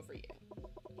chose him over you.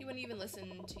 He wouldn't even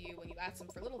listen to you when you asked him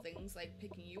for little things, like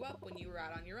picking you up when you were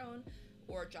out on your own,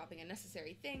 or dropping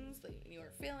unnecessary things, like when you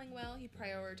weren't feeling well, he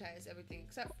prioritized everything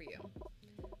except for you.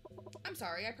 I'm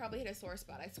sorry, I probably hit a sore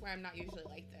spot. I swear I'm not usually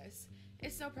like this.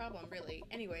 It's no problem, really.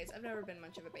 Anyways, I've never been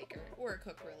much of a baker, or a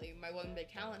cook, really. My one big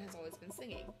talent has always been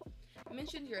singing. You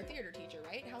mentioned you're a theater teacher,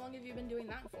 right? How long have you been doing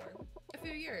that for? A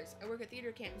few years. I work at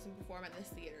theater camps and perform at this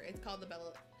theater. It's called the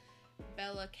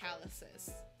Bella Calicis.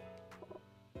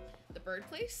 The bird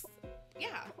place?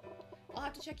 Yeah. I'll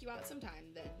have to check you out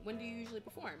sometime, then. When do you usually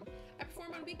perform? I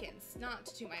perform on weekends. Not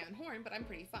to toot my own horn, but I'm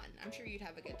pretty fun. I'm sure you'd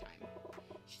have a good time.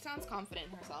 She sounds confident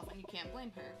in herself, and you can't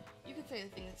blame her. You could say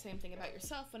the same thing about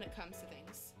yourself when it comes to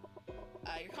things.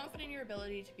 You're confident in your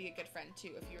ability to be a good friend,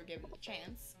 too, if you were given the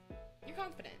chance. You're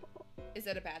confident. Is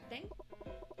that a bad thing?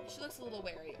 She looks a little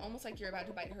wary, almost like you're about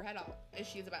to bite her head off. If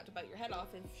she's about to bite your head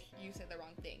off if you say the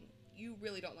wrong thing. You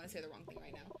really don't want to say the wrong thing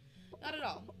right now. Not at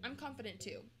all. I'm confident,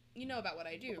 too. You know about what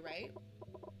I do, right?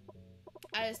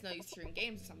 I just know you stream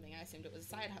games or something. I assumed it was a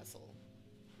side hustle.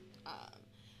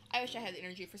 I wish I had the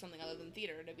energy for something other than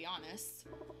theater, to be honest.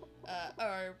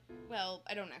 Well,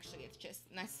 I don't actually. It's just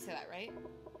nice to say that, right?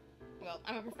 Well,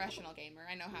 I'm a professional gamer.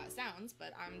 I know how it sounds,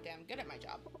 but I'm damn good at my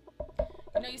job.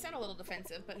 You know, you sound a little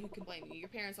defensive, but who can blame you? Your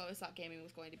parents always thought gaming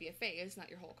was going to be a phase, not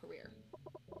your whole career.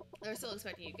 They're still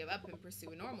expecting you to give up and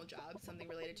pursue a normal job, something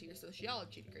related to your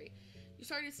sociology degree. You're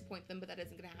sorry to disappoint them, but that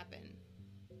isn't going to happen.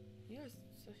 You're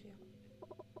sociology.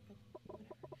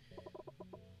 Whatever.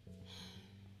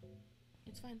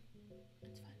 It's fine.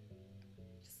 It's fine.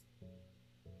 Just...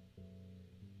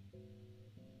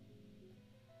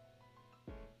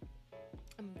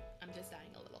 I'm just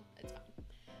dying a little. It's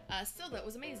fine. Still, that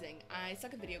was amazing. I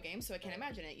suck at video games, so I can't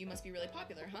imagine it. You must be really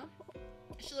popular, huh?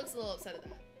 She looks a little upset at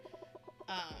that.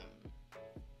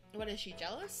 What, is she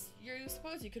jealous? You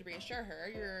suppose you could reassure her.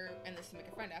 You're in this to make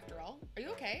a friend, after all. Are you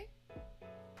okay?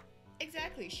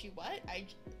 Exactly. She what?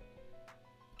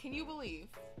 Can you believe?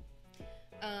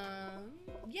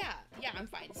 Yeah, I'm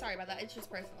fine. Sorry about that. It's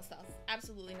just personal stuff.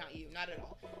 Absolutely not you. Not at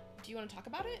all. Do you want to talk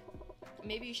about it?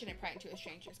 Maybe you shouldn't pry into a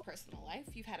stranger's personal life.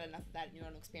 You've had enough of that in your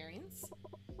own experience.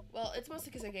 Well, it's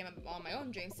mostly because I gave up all my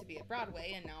own dreams to be at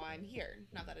Broadway, and now I'm here.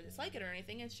 Not that I dislike it or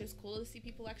anything, it's just cool to see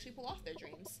people actually pull off their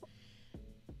dreams.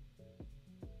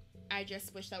 I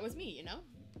just wish that was me, you know?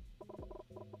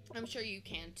 I'm sure you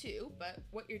can too, but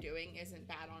what you're doing isn't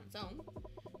bad on its own.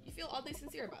 You feel oddly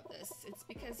sincere about this. It's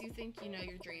because you think you know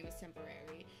your dream is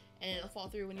temporary, and it'll fall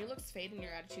through when your looks fade and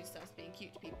your attitude stops being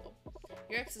cute to people.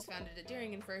 Your exes found it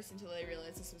endearing at first until they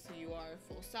realized this was who you are,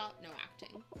 full stop, no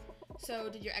acting. So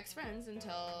did your ex-friends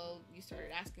until you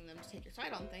started asking them to take your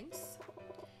side on things.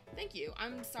 Thank you.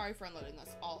 I'm sorry for unloading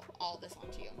all this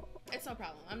onto you. It's no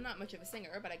problem. I'm not much of a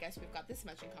singer, but I guess we've got this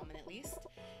much in common at least.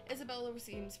 Isabella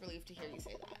seems relieved to hear you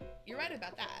say that. You're right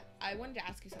about that. I wanted to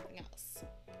ask you something else.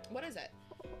 What is it?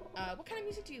 What kind of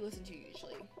music do you listen to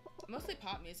usually? Mostly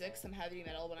pop music, some heavy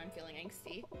metal when I'm feeling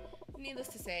angsty. Needless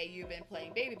to say, you've been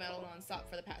playing baby metal non-stop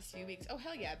for the past few weeks. Oh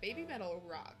hell yeah, baby metal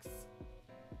rocks.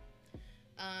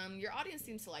 Your audience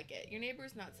seems to like it. Your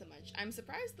neighbors not so much. I'm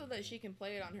surprised though that she can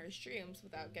play it on her streams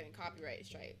without getting copyright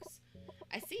strikes.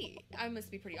 I see. I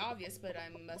must be pretty obvious, but I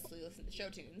mostly listen to show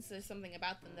tunes. There's something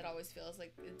about them that always feels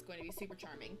like it's going to be super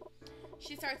charming.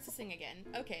 She starts to sing again.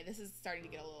 Okay, this is starting to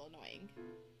get a little annoying.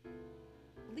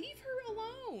 Leave her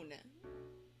alone!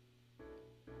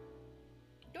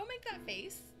 Don't make that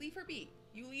face. Leave her be.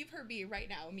 You leave her be right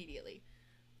now, immediately.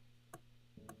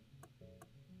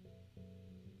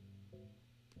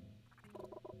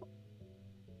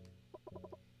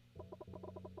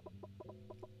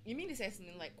 You mean to say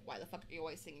something like, why the fuck are you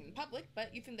always singing in public?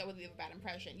 But you think that would leave a bad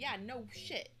impression. Yeah, no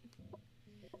shit.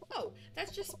 Oh,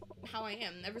 that's just how I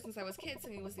am. Ever since I was a kid,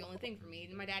 singing was the only thing for me.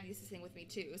 And my dad used to sing with me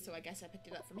too, so I guess I picked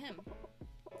it up from him.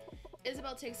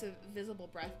 Isabel takes a visible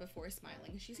breath before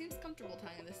smiling. She seems comfortable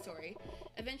telling this story.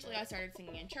 Eventually I started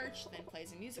singing in church, then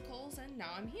plays in musicals, and now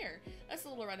I'm here. That's a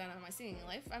little rundown on my singing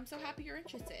life. I'm so happy you're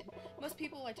interested. Most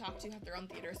people I talk to have their own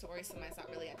theater stories, so mine's not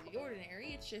really out of the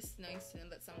ordinary. It's just nice to know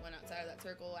that someone outside of that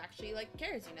circle actually,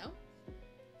 cares, you know?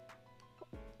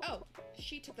 Oh,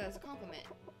 she took that as a compliment.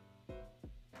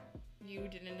 You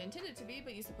didn't intend it to be,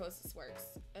 but you suppose this works.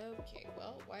 Okay,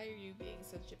 well, why are you being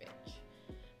such a bitch?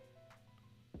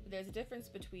 There's a difference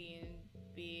between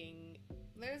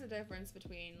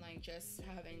just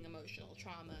having emotional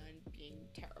trauma and being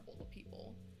terrible to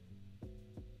people.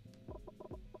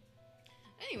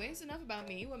 Anyways, enough about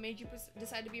me. What made you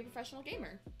decide to be a professional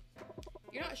gamer?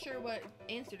 You're not sure what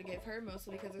answer to give her,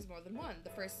 mostly because there's more than one. The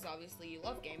first is obviously you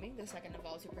love gaming, the second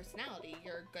involves your personality.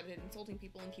 You're good at insulting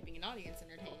people and keeping an audience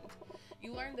entertained.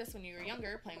 You learned this when you were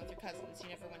younger, playing with your cousins. You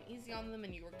never went easy on them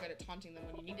and you were good at taunting them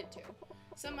when you needed to.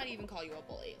 Some might even call you a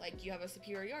bully, like you have a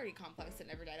superiority complex that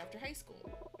never died after high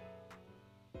school.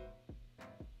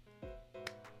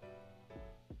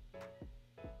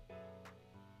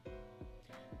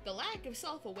 The lack of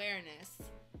self-awareness.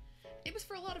 It was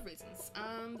for a lot of reasons.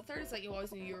 The third is that you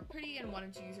always knew you were pretty and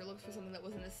wanted to use your looks for something that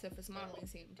wasn't as stiff as modeling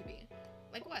seemed to be.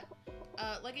 Like what?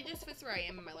 Like it just fits where I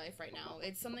am in my life right now.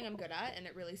 It's something I'm good at and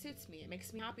it really suits me. It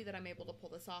makes me happy that I'm able to pull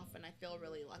this off and I feel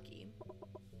really lucky.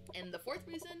 And the fourth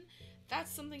reason,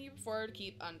 that's something you prefer to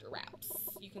keep under wraps.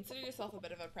 You consider yourself a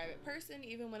bit of a private person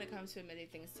even when it comes to admitting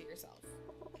things to yourself.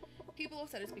 People have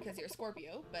said it's because you're a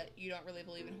Scorpio, but you don't really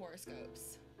believe in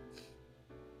horoscopes.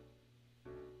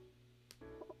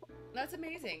 That's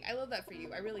amazing. I love that for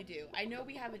you. I really do. I know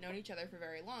we haven't known each other for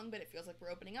very long, but it feels like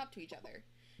we're opening up to each other.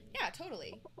 Yeah,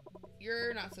 totally.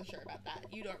 You're not so sure about that.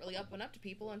 You don't really open up to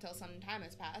people until some time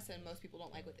has passed, and most people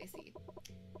don't like what they see.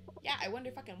 Yeah, I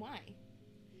wonder fucking why.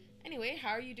 Anyway,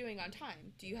 how are you doing on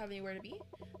time? Do you have anywhere to be?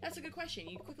 That's a good question.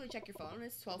 You quickly check your phone.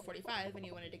 It's 12:45, and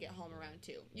you wanted to get home around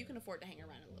 2. You can afford to hang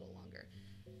around a little longer.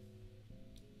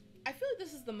 I feel like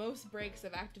this is the most breaks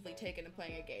I've actively taken in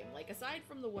playing a game. Like, aside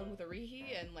from the one with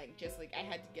Arihi and, like, just, like, I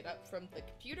had to get up from the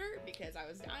computer because I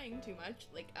was dying too much.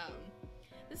 Like,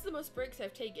 this is the most breaks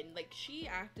I've taken. Like, she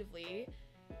actively...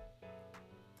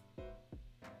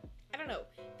 I don't know.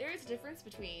 There is a difference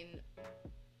between...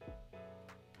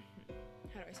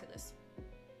 How do I say this?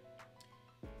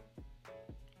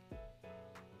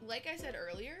 Like I said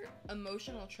earlier,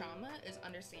 emotional trauma is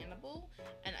understandable,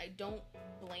 and I don't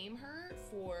blame her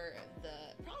for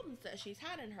the problems that she's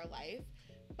had in her life,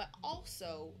 but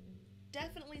also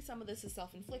definitely some of this is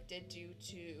self-inflicted due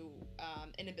to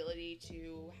inability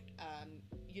to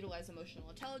utilize emotional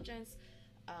intelligence,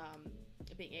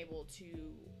 being able to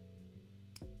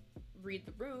read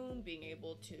the room, being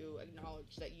able to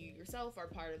acknowledge that you yourself are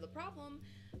part of the problem.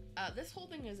 This whole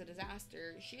thing is a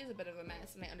disaster. She is a bit of a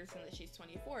mess, and I understand that she's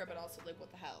 24, but also, like, what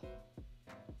the hell?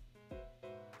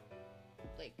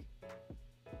 Like,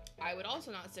 I would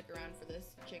also not stick around for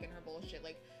this chick and her bullshit.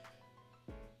 Like,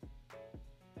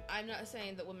 I'm not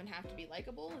saying that women have to be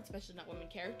likable, especially not women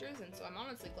characters, and so I'm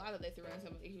honestly glad that they threw in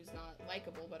somebody who's not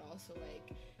likable, but also,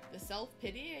 like, the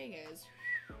self-pitying is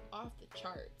off the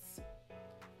charts.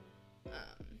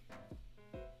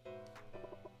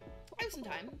 I have some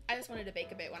time. I just wanted to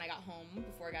bake a bit when I got home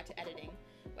before I got to editing.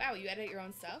 Wow, you edit your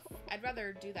own stuff? I'd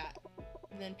rather do that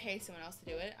than pay someone else to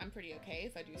do it. I'm pretty okay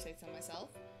if I do say so myself.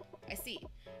 I see.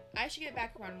 I should get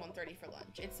back around 1:30 for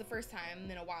lunch. It's the first time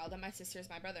in a while that my sisters,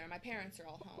 my brother, and my parents are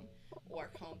all home.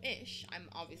 Or home-ish. I'm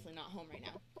obviously not home right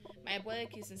now. My abuela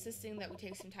keeps insisting that we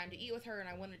take some time to eat with her, and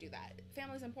I want to do that.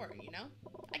 Family's important, you know?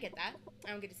 I get that.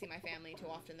 I don't get to see my family too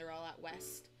often. They're all out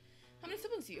west. How many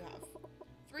siblings do you have?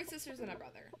 3 sisters and a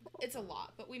brother. It's a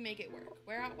lot, but we make it work.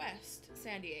 We're out west,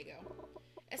 San Diego.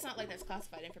 It's not like that's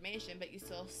classified information, but you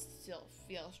still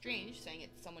feel strange saying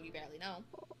it to someone you barely know.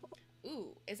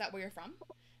 Ooh, is that where you're from?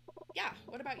 Yeah,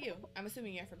 what about you? I'm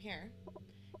assuming you're from here.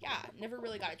 Yeah, never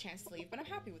really got a chance to leave, but I'm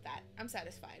happy with that. I'm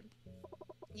satisfied.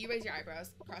 You raise your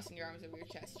eyebrows, crossing your arms over your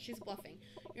chest. She's bluffing.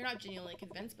 You're not genuinely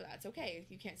convinced, but that's okay.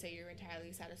 You can't say you're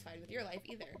entirely satisfied with your life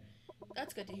either.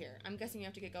 That's good to hear. I'm guessing you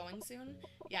have to get going soon?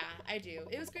 Yeah, I do.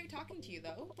 It was great talking to you,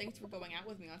 though. Thanks for going out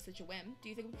with me on such a whim. Do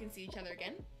you think we can see each other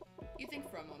again? You think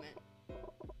for a moment.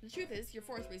 The truth is, your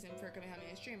fourth reason for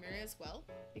becoming a streamer is, well,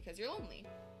 because you're lonely.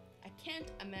 I can't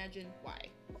imagine why.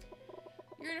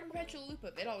 You're in a perpetual loop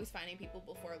of it, always finding people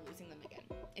before losing them again.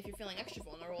 If you're feeling extra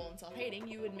vulnerable and self-hating,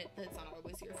 you admit that it's not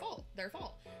always their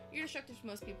fault. You're destructive to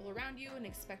most people around you and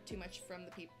expect too much from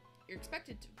the people You're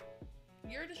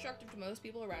destructive to most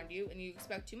people around you, and you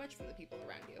expect too much from the people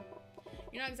around you.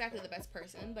 You're not exactly the best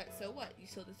person, but so what? You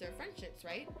still deserve friendships,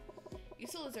 right? You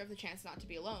still deserve the chance not to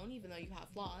be alone, even though you have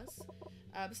flaws.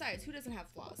 Besides, who doesn't have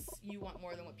flaws? You want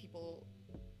more than what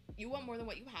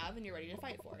you have, and you're ready to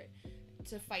fight for it.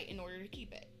 To fight in order to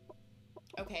keep it.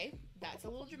 Okay, that's a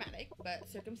little dramatic, but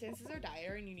circumstances are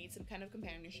dire, and you need some kind of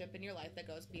companionship in your life that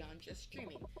goes beyond just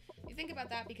streaming. You think about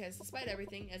that because, despite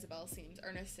everything, Isabel seems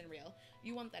earnest and real.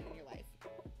 You want that in your life.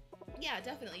 Yeah,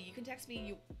 definitely. You can text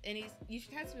me you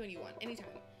should text me when you want, anytime.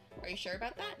 Are you sure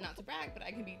about that? Not to brag, but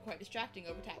I can be quite distracting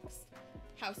over text.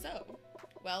 How so?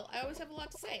 Well, I always have a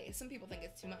lot to say. Some people think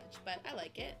it's too much, but I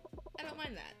like it. I don't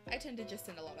mind that. I tend to just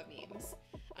send a lot of memes.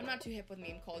 I'm not too hip with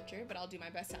meme culture, but I'll do my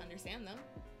best to understand them.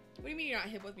 What do you mean you're not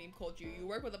hip with meme culture? You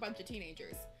work with a bunch of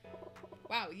teenagers.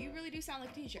 Wow, you really do sound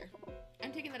like a teacher.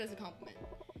 I'm taking that as a compliment.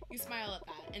 You smile at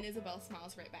that, and Isabel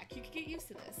smiles right back. You could get used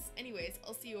to this. Anyways,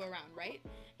 I'll see you around, right?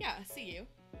 Yeah, see you.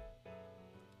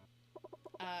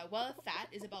 Well, at that,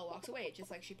 Isabel walks away.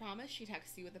 Just like she promised, she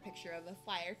texts you with a picture of the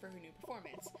flyer for her new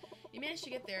performance. You manage to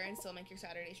get there and still make your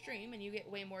Saturday stream, and you get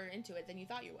way more into it than you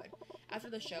thought you would. After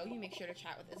the show, you make sure to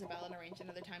chat with Isabel and arrange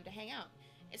another time to hang out.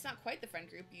 It's not quite the friend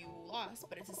group you lost,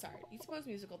 but it's a start. You suppose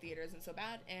musical theater isn't so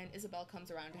bad, and Isabel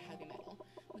comes around to heavy metal.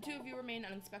 The two of you remain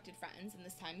unexpected friends, and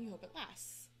this time you hope it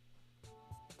lasts.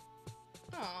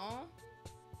 Aww.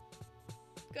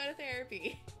 Go to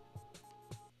therapy.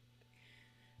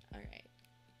 Alright.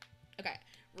 Okay,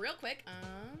 real quick,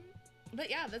 but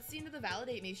yeah, that's the end of the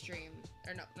ValiDate Me stream.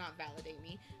 Or no, not ValiDate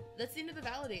Me. That's the end of the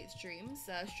ValiDate streams,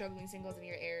 struggling singles in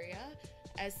your area.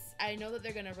 As I know that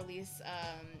they're gonna release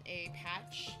a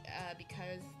patch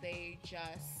because they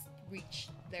just reached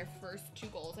their first 2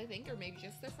 goals, I think, or maybe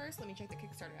just their first. Let me check the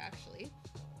Kickstarter actually.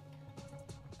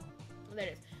 There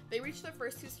it is. They reached their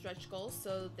first 2 stretch goals,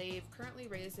 so they've currently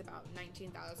raised about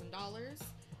 $19,000,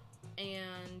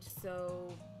 and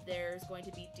so there's going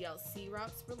to be DLC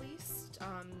routes released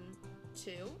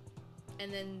too,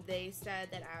 and then they said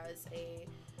that as a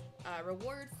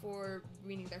reward for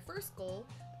meeting their first goal,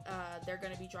 they're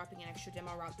going to be dropping an extra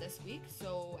demo route this week.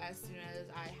 So as soon as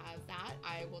I have that,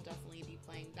 I will definitely be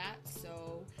playing that.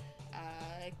 So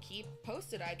keep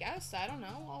posted, I guess. I don't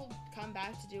know. I'll come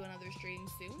back to do another stream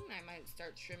soon. I might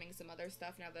start streaming some other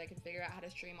stuff now that I can figure out how to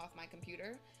stream off my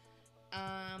computer.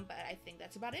 But I think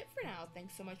that's about it for now.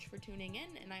 Thanks so much for tuning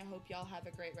in, and I hope y'all have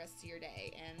a great rest of your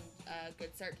day and a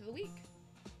good start to the week.